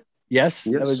true. Yes?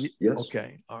 Yes. Yes.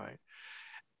 Okay. All right.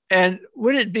 And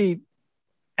would it be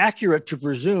accurate to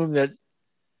presume that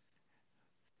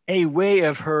a way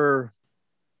of her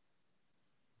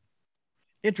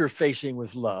interfacing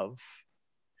with love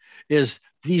is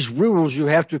these rules you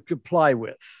have to comply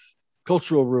with?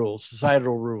 cultural rules,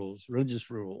 societal rules, religious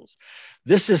rules.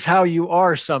 This is how you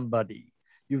are somebody.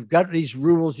 You've got these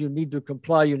rules. You need to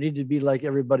comply. You need to be like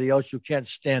everybody else. You can't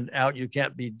stand out. You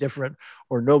can't be different,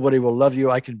 or nobody will love you.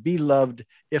 I can be loved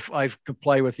if I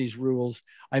comply with these rules.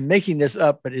 I'm making this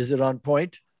up, but is it on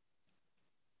point?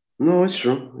 No, it's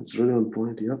true. It's really on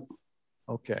point. Yep.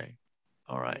 Okay.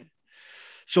 All right.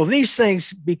 So these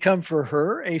things become for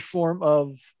her a form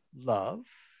of love.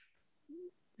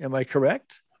 Am I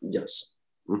correct? Yes.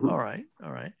 All right.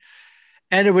 All right.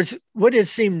 And would it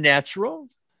seem natural?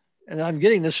 And I'm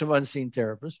getting this from unseen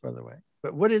therapists, by the way,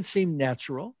 but would it seem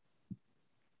natural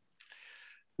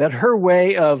that her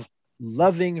way of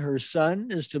loving her son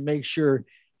is to make sure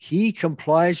he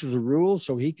complies with the rules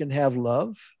so he can have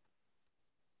love?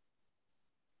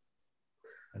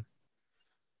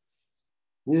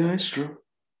 Yeah, it's true.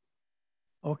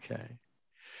 Okay.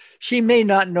 She may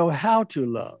not know how to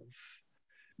love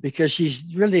because she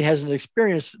really hasn't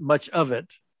experienced much of it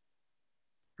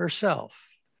herself.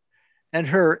 And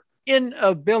her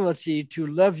inability to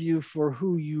love you for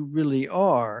who you really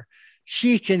are,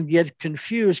 she can get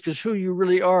confused because who you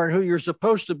really are and who you're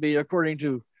supposed to be, according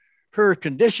to her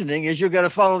conditioning, is you've got to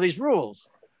follow these rules.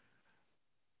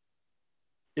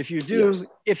 If you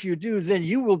do, then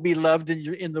you will be loved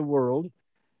in the world,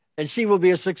 and she will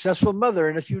be a successful mother.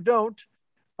 And if you don't,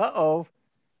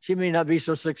 she may not be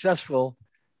so successful.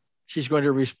 She's going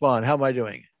to respond. How am I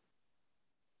doing?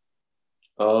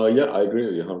 Yeah, I agree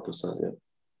with you 100%. Yeah.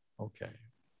 Okay.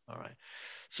 All right.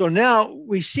 So now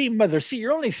we see mother. See,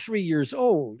 you're only 3 years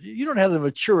old. You don't have the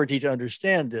maturity to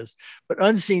understand this, but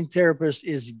unseen therapist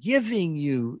is giving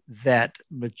you that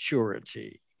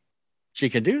maturity. She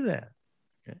can do that.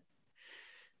 Okay.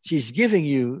 She's giving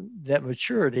you that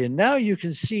maturity. And now you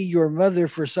can see your mother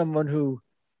for someone who,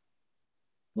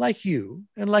 like you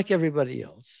and like everybody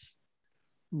else,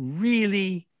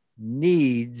 really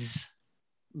needs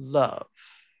love.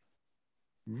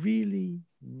 Really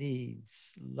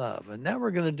needs love. And now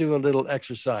we're going to do a little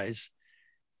exercise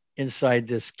inside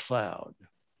this cloud.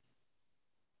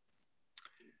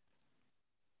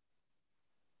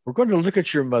 We're going to look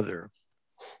at your mother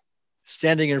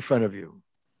standing in front of you.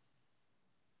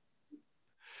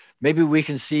 Maybe we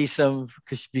can see some,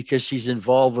 because she's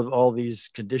involved with all these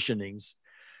conditionings,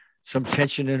 some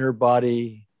tension in her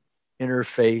body, in her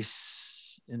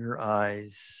face, in her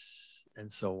eyes,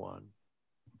 and so on.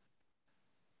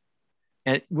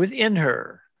 And within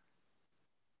her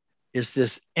is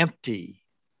this empty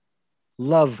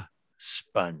love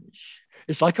sponge.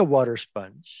 It's like a water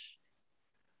sponge.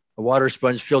 A water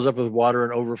sponge fills up with water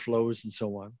and overflows and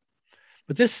so on.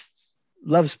 But this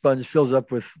love sponge fills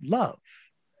up with love,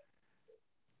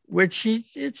 which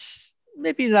it's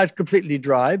maybe not completely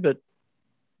dry, but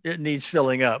it needs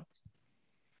filling up.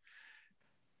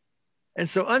 And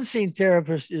so unseen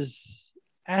therapist is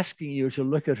asking you to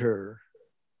look at her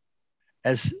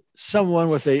as someone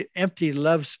with an empty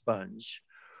love sponge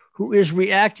who is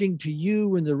reacting to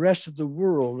you and the rest of the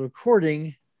world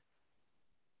according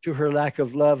to her lack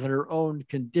of love and her own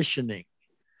conditioning.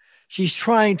 She's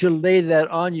trying to lay that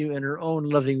on you in her own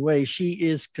loving way. She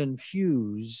is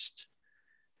confused.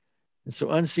 And so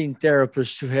unseen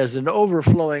therapist who has an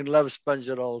overflowing love sponge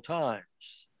at all times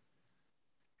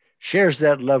shares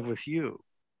that love with you.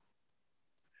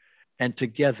 And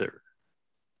together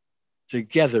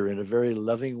in a very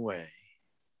loving way,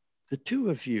 the two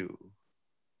of you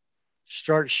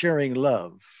start sharing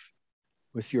love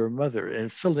with your mother and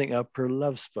filling up her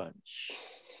love sponge.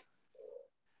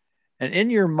 And in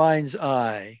your mind's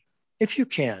eye, if you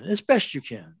can, as best you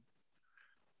can,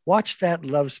 watch that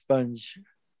love sponge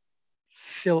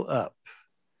fill up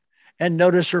and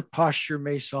notice her posture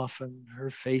may soften, her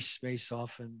face may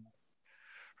soften,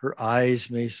 her eyes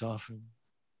may soften.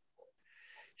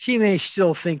 She may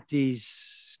still think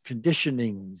these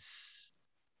conditionings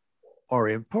are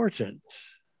important,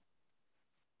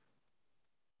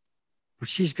 but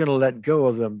she's going to let go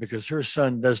of them because her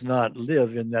son does not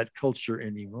live in that culture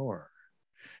anymore.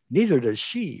 Neither does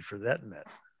she, for that matter.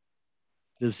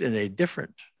 Lives in a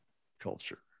different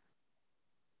culture,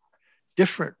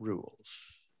 different rules,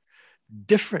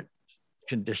 different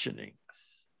conditionings.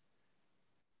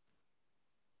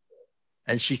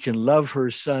 And she can love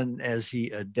her son as he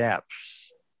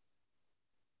adapts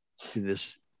to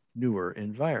this newer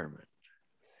environment.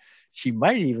 She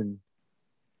might even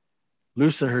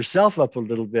loosen herself up a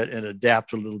little bit and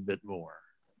adapt a little bit more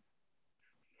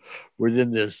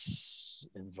within this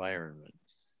environment.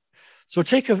 So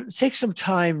take some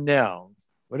time now,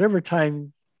 whatever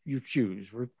time you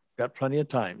choose. We've got plenty of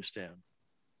time, Stan.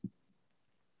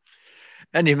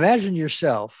 And imagine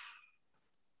yourself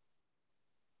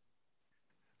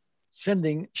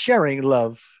sharing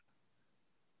love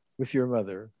with your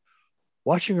mother,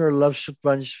 watching her love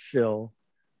sponge fill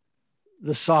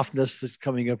the softness that's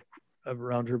coming up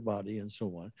around her body and so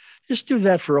on. Just do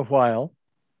that for a while.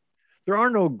 There are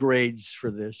no grades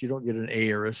for this. You don't get an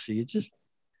A or a C. Just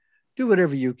do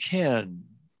whatever you can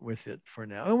with it for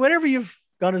now. And whenever you've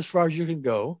gone as far as you can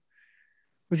go,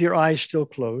 with your eyes still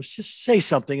closed, just say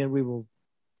something and we will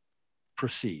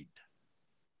proceed.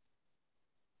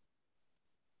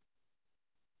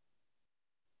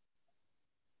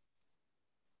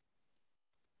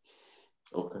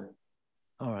 Okay.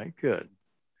 All right, good.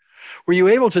 Were you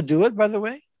able to do it, by the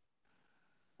way?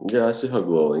 Yeah, I see her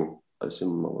glowing. I see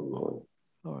Mama glowing.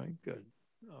 All right, good.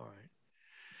 All right.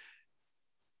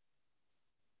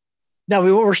 Now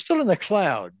we're still in the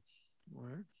cloud.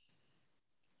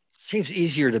 Seems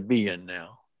easier to be in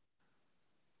now.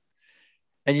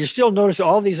 And you still notice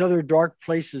all these other dark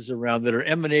places around that are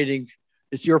emanating.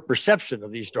 It's your perception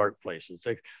of these dark places.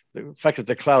 The fact that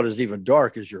the cloud is even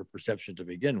dark is your perception to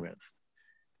begin with.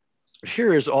 But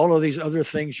here is all of these other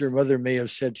things your mother may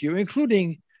have said to you,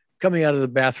 including coming out of the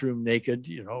bathroom naked,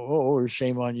 oh,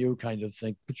 shame on you kind of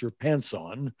thing. Put your pants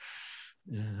on.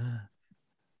 That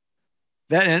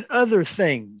and other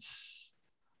things,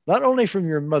 not only from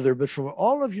your mother, but from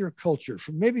all of your culture,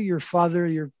 from maybe your father,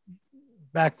 your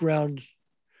background,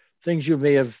 things you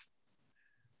may have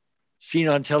seen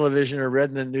on television or read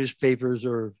in the newspapers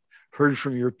or heard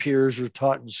from your peers or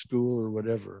taught in school or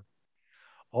whatever.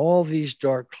 All these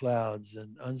dark clouds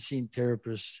and unseen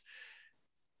therapists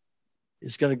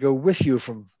is going to go with you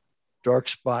from dark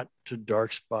spot to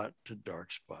dark spot to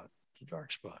dark spot to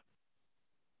dark spot.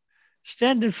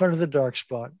 Stand in front of the dark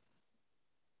spot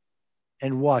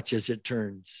and watch as it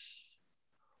turns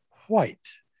white,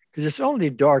 because it's only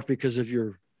dark because of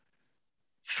your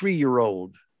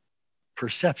 3-year-old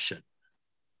perception.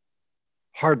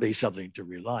 Hardly something to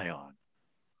rely on.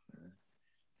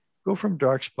 Go from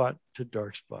dark spot to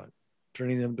dark spot,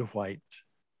 turning them to white.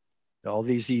 All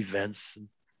these events and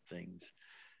things.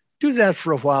 Do that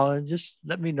for a while and just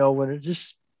let me know when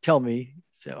just tell me.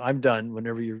 Say, I'm done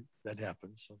whenever that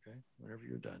happens, okay? Whenever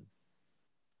you're done.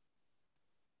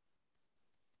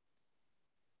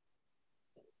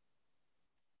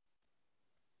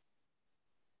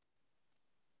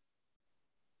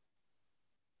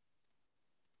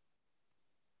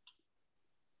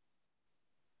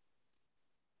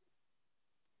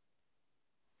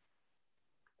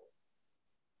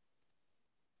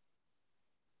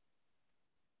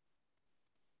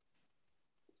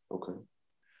 Okay.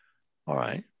 All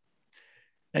right.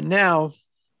 And now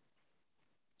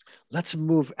let's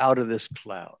move out of this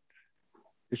cloud.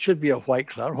 It should be a white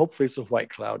cloud. Hopefully it's a white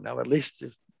cloud now. At least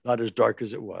it's not as dark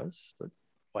as it was, but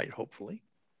white, hopefully.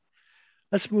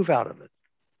 Let's move out of it.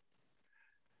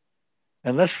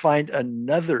 And let's find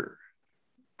another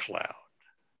cloud.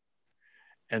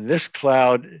 And this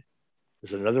cloud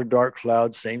is another dark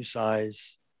cloud, same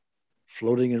size,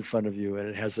 floating in front of you, and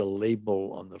it has a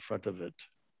label on the front of it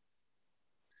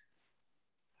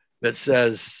that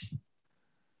says,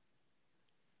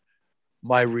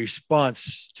 my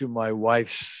response to my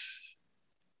wife's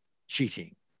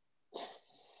cheating.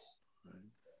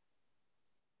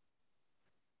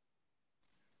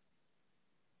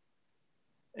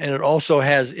 And it also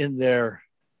has in there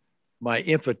my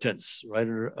impotence right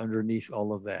underneath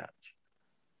all of that.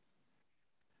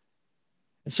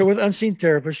 And so with Unseen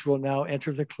Therapist, we'll now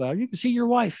enter the cloud. You can see your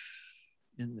wife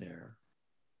in there.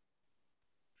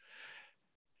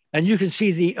 And you can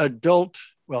see the adult.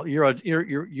 Well,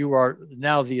 you are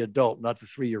now the adult, not the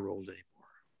 3-year-old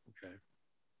anymore. Okay.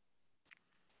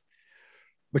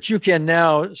 But you can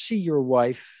now see your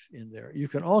wife in there. You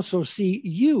can also see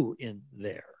you in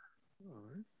there. All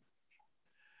right.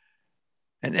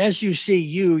 And as you see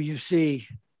you see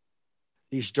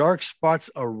these dark spots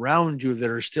around you that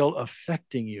are still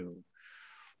affecting you.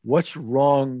 What's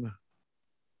wrong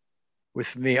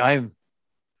with me?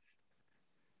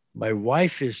 My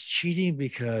wife is cheating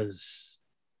because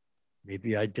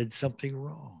maybe I did something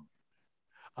wrong.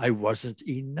 I wasn't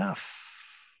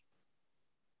enough.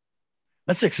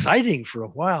 That's exciting for a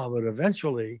while, but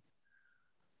eventually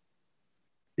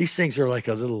these things are like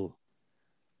a little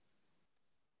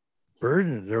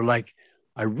burden. They're like,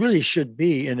 I really should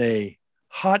be in a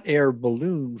hot air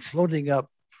balloon floating up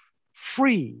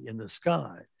free in the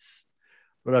skies.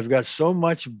 But I've got so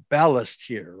much ballast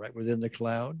here, right within the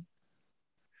cloud.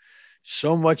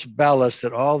 So much ballast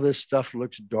that all this stuff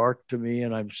looks dark to me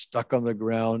and I'm stuck on the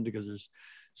ground because there's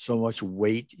so much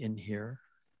weight in here.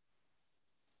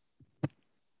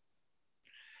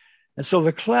 And so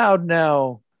the cloud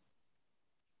now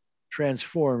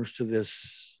transforms to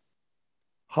this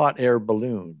hot air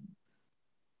balloon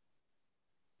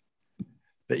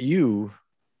that you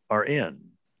are in.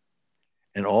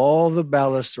 And all the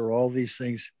ballast or all these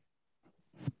things,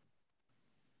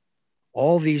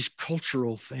 all these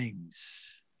cultural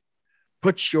things.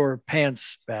 Put your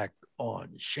pants back on.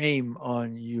 Shame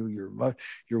on you.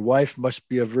 Your wife must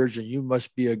be a virgin. You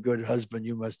must be a good husband.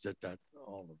 You must do that.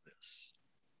 All of this.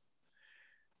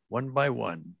 One by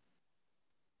one,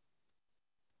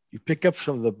 you pick up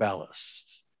some of the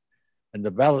ballast. And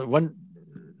the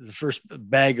first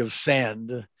bag of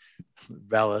sand,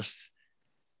 ballast,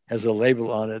 has a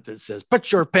label on it that says,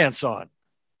 put your pants on.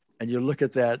 And you look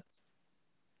at that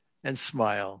and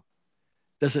smile.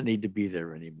 Doesn't need to be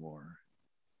there anymore.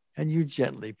 And you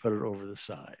gently put it over the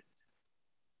side.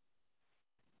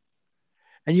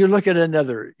 And you look at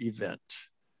another event.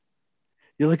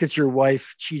 You look at your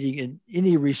wife cheating in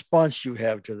any response you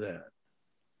have to that.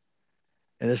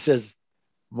 And it says,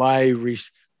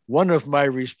 one of my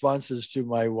responses to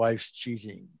my wife's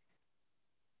cheating.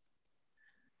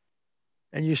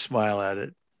 And you smile at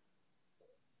it.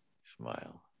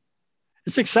 Smile.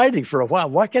 It's exciting for a while.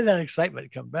 Why can't that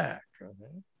excitement come back?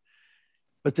 Okay?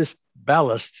 But this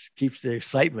ballast keeps the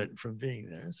excitement from being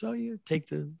there. So you take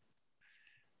the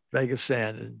bag of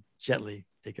sand and gently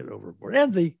take it overboard.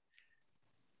 And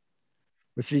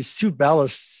with these two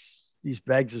ballasts, these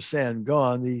bags of sand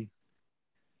gone, the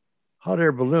hot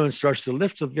air balloon starts to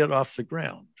lift a bit off the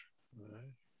ground.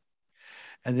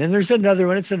 And then there's another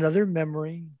one. It's another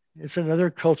memory. It's another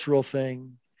cultural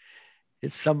thing.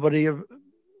 It's somebody, a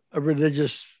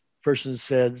religious person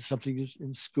said something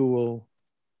in school,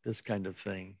 this kind of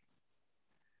thing.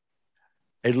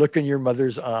 A look in your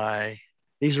mother's eye.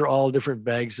 These are all different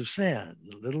bags of sand,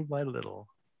 little by little.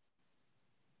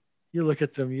 You look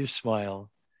at them, you smile.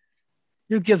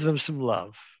 You give them some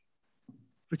love,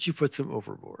 but you put them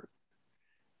overboard.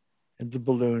 And the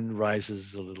balloon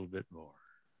rises a little bit more.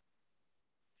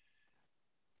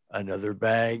 Another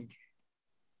bag,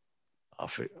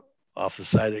 off the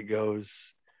side it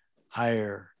goes,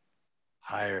 higher,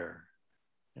 higher,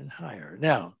 and higher.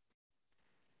 Now,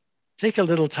 take a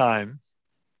little time,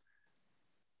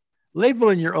 label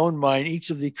in your own mind each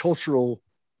of the cultural,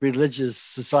 religious,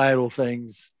 societal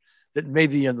things that may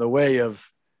be in the way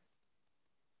of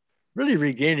really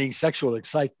regaining sexual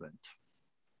excitement.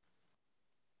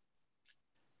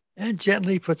 And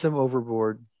gently put them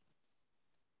overboard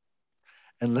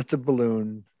and let the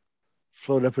balloon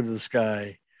float up into the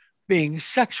sky, being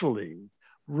sexually,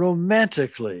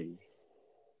 romantically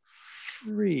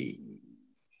free.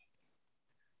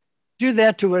 Do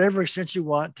that to whatever extent you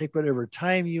want, take whatever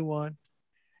time you want.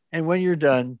 And when you're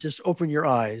done, just open your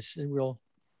eyes and we'll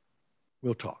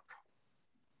talk.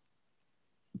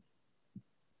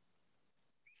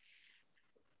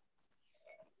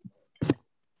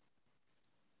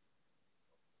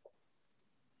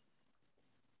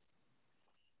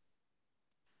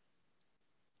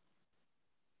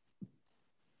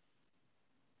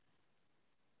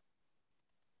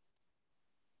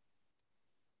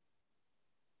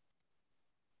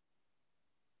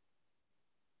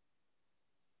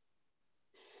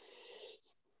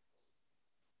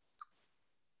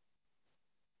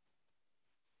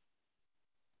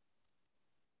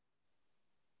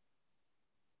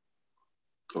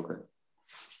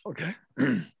 Okay.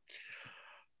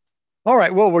 All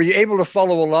right. Well, were you able to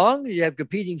follow along? You have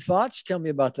competing thoughts? Tell me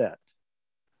about that.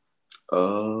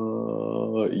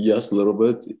 Yes, a little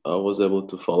bit. I was able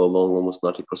to follow along almost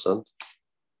 90%.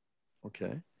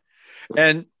 Okay.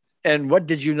 And what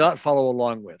did you not follow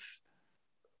along with?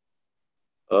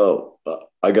 Oh,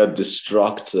 I got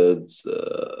distracted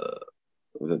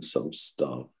with some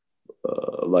stuff.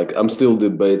 Like I'm still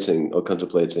debating or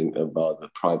contemplating about the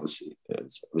privacy.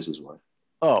 This is why.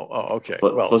 Oh, okay.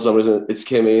 For some reason, it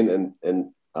came in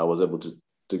and I was able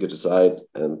to get aside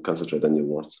and concentrate on your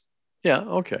words. Yeah.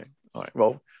 Okay. All right.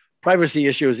 Well, privacy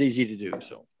issue is easy to do.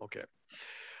 So, okay.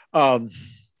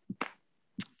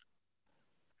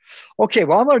 Okay.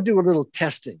 Well, I'm going to do a little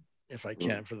testing if I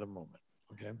can for the moment.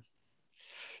 Okay.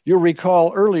 You'll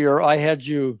recall earlier I had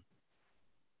you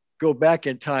go back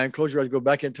in time, close your eyes, go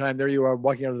back in time. There you are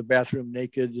walking out of the bathroom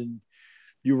naked and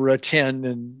you were a 10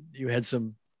 and you had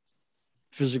some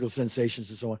physical sensations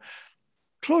and so on.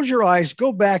 Close your eyes,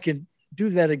 go back and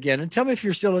do that again. And tell me if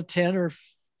you're still a 10 or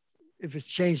if it's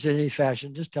changed in any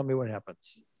fashion. Just tell me what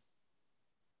happens.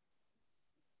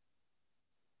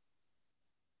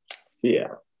 Yeah,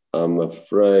 I'm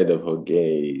afraid of her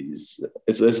gaze.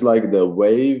 It's like the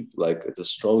wave, like it's a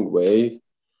strong wave.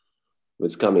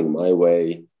 It's coming my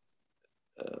way.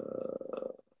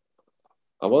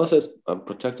 I want to say I'm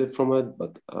protected from it,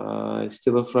 but I'm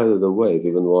still afraid of the wave,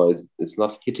 even though it's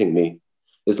not hitting me.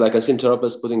 It's like I seen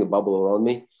therapists putting a bubble around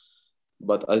me,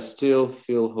 but I still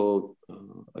feel how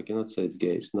I cannot say it's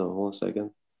gaze. No, 1 second.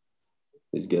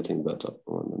 It's getting better.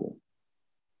 1 minute.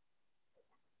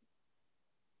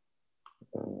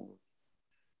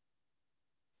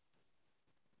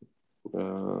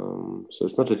 So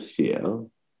it's not a fear.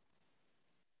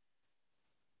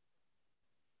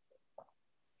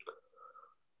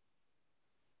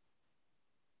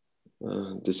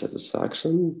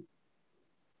 Dissatisfaction.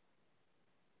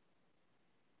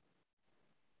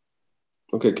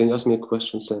 Okay, can you ask me a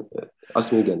question?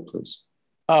 Ask me again, please.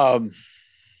 Well,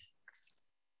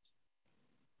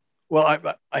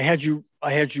 I had you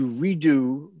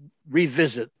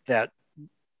revisit that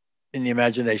in the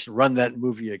imagination, run that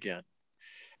movie again.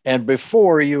 And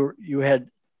before you had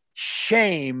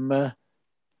shame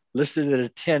listed at a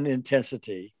 10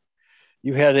 intensity.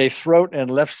 You had a throat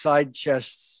and left side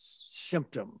chest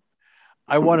symptom.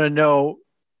 I want to know,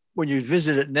 when you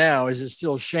visit it now, is it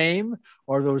still shame?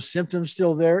 Are those symptoms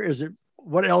still there? Is it,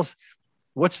 what else?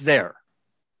 What's there?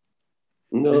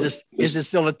 No, is it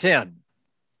still a 10?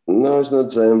 No, it's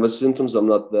not 10. The symptoms are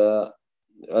not there.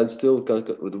 I'm still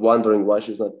wondering why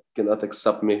she cannot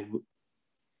accept me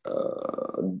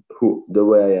the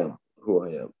way I am, who I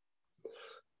am.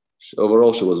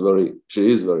 Overall, she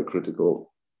is very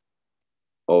critical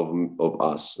of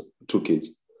us, two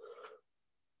kids.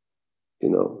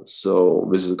 So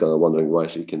this is kind of wondering why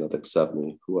she cannot accept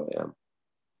me, who I am.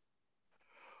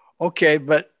 Okay,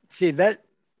 but see that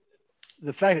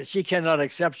the fact that she cannot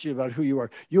accept you about who you are,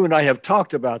 you and I have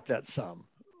talked about that some.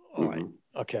 All right.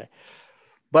 Okay.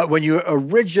 But when you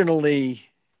originally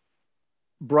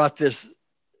brought this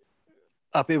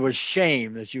up, it was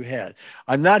shame that you had.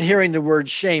 I'm not hearing the word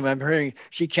shame. I'm hearing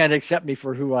she can't accept me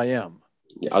for who I am.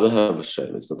 Yeah, I don't have a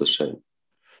shame. It's not a shame.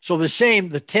 So the shame,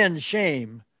 the 10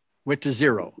 shame went to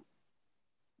 0.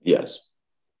 Yes.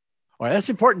 All right,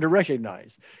 that's important to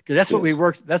recognize, because that's what we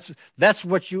worked. That's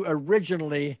what you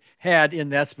originally had in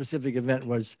that specific event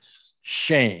was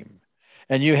shame,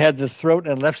 and you had the throat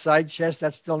and left side chest.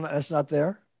 That's not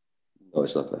there. No,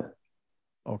 it's not there.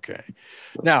 Okay,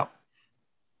 now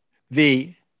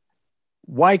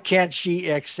why can't she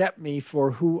accept me for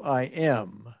who I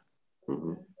am?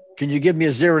 Mm-hmm. Can you give me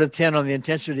a 0 to 10 on the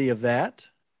intensity of that?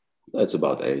 That's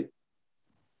about 8.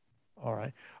 All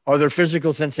right. Are there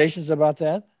physical sensations about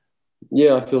that?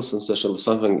 Yeah, I feel sensational.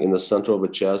 Something in the center of the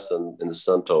chest and in the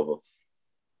center of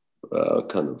a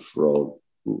kind of road.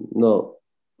 No,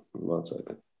 1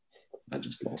 second. I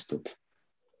just lost it.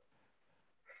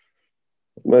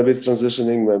 Maybe it's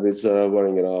transitioning. Maybe it's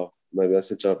wearing it off. Maybe I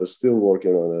sit up is still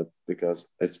working on it, because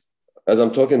as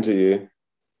I'm talking to you,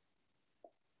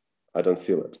 I don't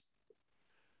feel it.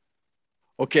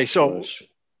 Okay, so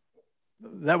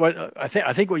that was I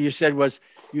think what you said was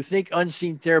you think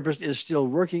Unseen Therapist is still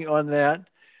working on that,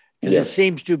 because it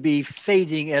seems to be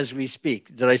fading as we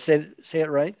speak. Did I say it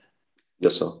right?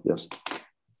 Yes, sir. Yes.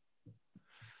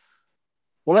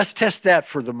 Well, let's test that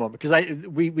for the moment, because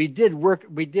we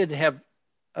did have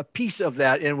a piece of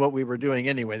that in what we were doing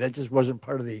anyway. That just wasn't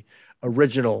part of the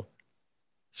original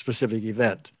specific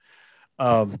event.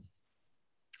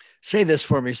 Say this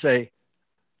for me. Say,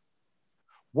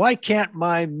 why can't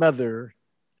my mother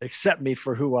accept me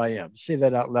for who I am? Say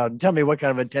that out loud and tell me what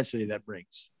kind of intensity that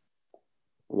brings.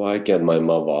 Why can't my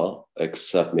mother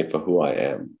accept me for who I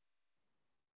am?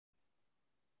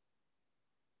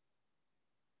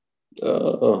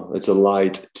 It's a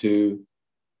light 2,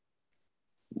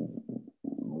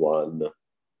 1.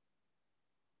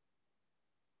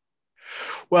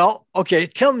 Well, okay,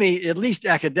 tell me, at least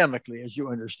academically, as you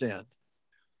understand,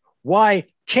 why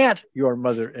can't your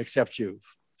mother accept you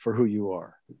for who you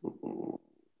are?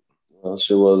 Well,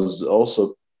 she was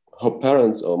also, her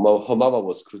parents, or her mother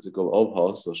was critical of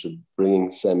her, so she's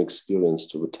bringing same experience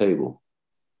to the table.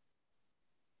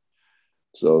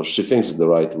 So she thinks it's the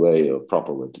right way or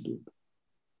proper way to do it.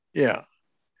 Yeah.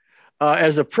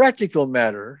 As a practical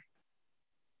matter,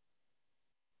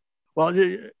 well,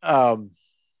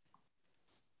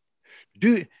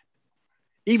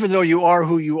 even though you are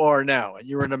who you are now, and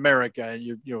you're in America, and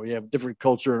you have different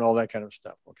culture and all that kind of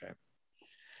stuff, okay,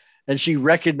 and she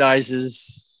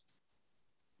recognizes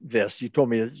this. You told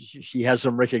me that she has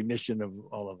some recognition of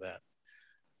all of that.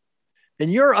 In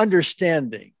your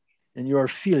understanding, and your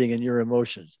feeling, and your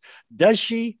emotions, does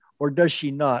she or does she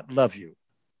not love you?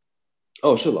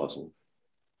 Oh, she loves me.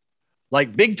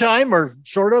 Like big time, or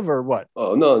sort of, or what?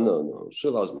 Oh, no. She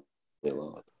loves me a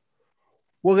lot.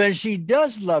 Well, then she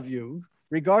does love you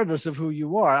regardless of who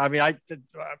you are. I mean,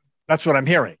 that's what I'm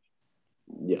hearing.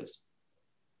 Yes.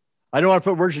 I don't want to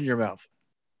put words in your mouth.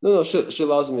 No, she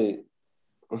loves me.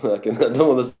 I don't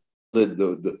want to say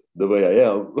the way I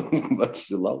am, but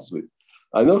she loves me.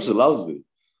 I know she loves me.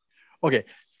 Okay.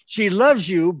 She loves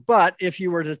you, but if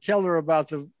you were to tell her about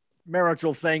the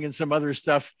marital thing and some other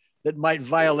stuff that might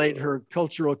violate her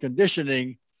cultural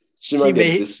conditioning, she might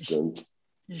get distant.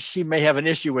 She may have an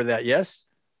issue with that, yes?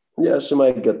 Yeah, she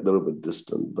might get a little bit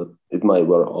distant, but it might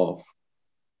wear off.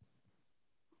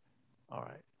 All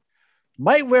right.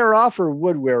 Might wear off or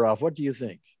would wear off? What do you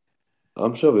think?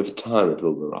 I'm sure with time it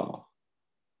will wear off.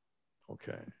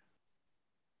 Okay.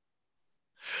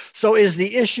 So is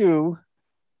the issue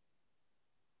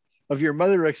of your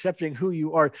mother accepting who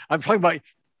you are? I'm talking about,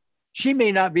 she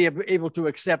may not be able to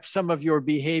accept some of your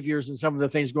behaviors and some of the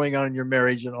things going on in your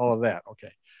marriage and all of that.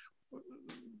 Okay.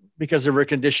 Because of her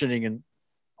conditioning and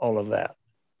all of that.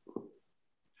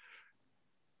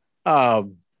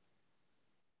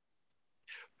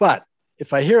 But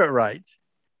if I hear it right,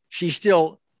 she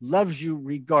still loves you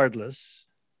regardless.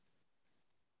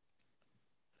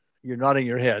 You're nodding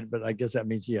your head, but I guess that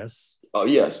means yes. Oh,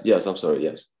 yes. Yes. I'm sorry.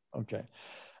 Yes. Okay.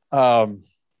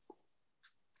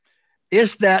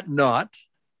 Is that not,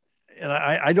 and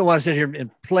I don't want to sit here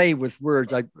and play with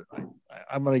words. I'm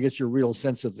going to get your real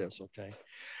sense of this. Okay.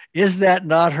 Is that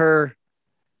not her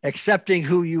accepting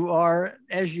who you are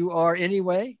as you are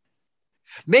anyway?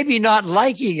 Maybe not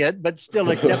liking it, but still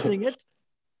accepting it.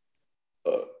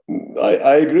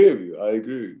 I agree with you. I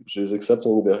agree. She's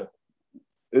accepting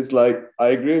it's like, I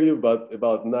agree with you, but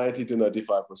about 90 to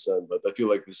 95%. But I feel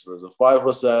like this was a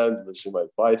 5% that she might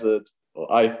fight it,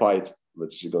 or I fight,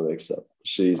 but she's going to accept.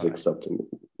 She's accepting it.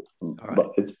 Right.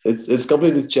 But it's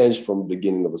completely changed from the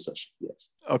beginning of the session. Yes.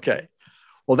 Okay.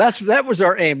 Well, that was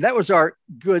our aim. That was our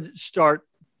good start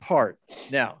part.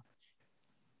 Now,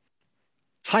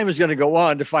 time is going to go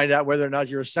on to find out whether or not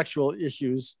your sexual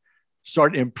issues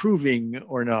start improving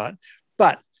or not.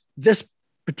 But this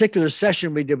particular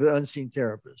session we did with Unseen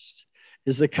Therapist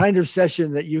is the kind of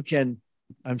session that you can,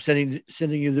 I'm sending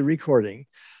you the recording,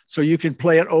 so you can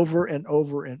play it over and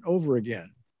over and over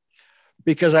again.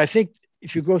 Because I think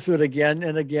if you go through it again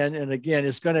and again and again,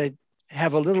 it's going to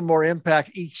have a little more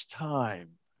impact each time.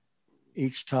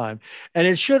 And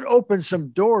it should open some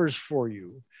doors for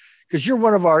you, because you're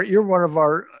one of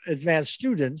our advanced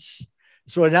students.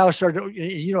 So now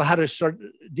you know how to start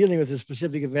dealing with the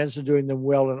specific events and doing them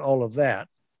well and all of that.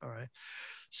 All right.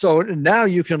 So now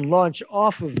you can launch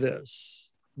off of this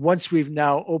once we've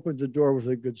now opened the door with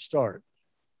a good start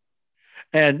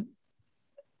and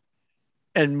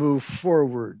move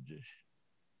forward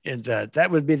in that.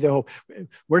 That would be the whole.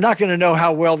 We're not going to know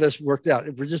how well this worked out.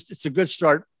 It's a good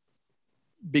start,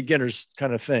 beginners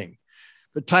kind of thing.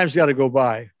 But time's got to go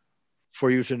by for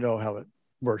you to know how it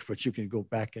works, but you can go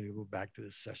back to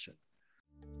this session.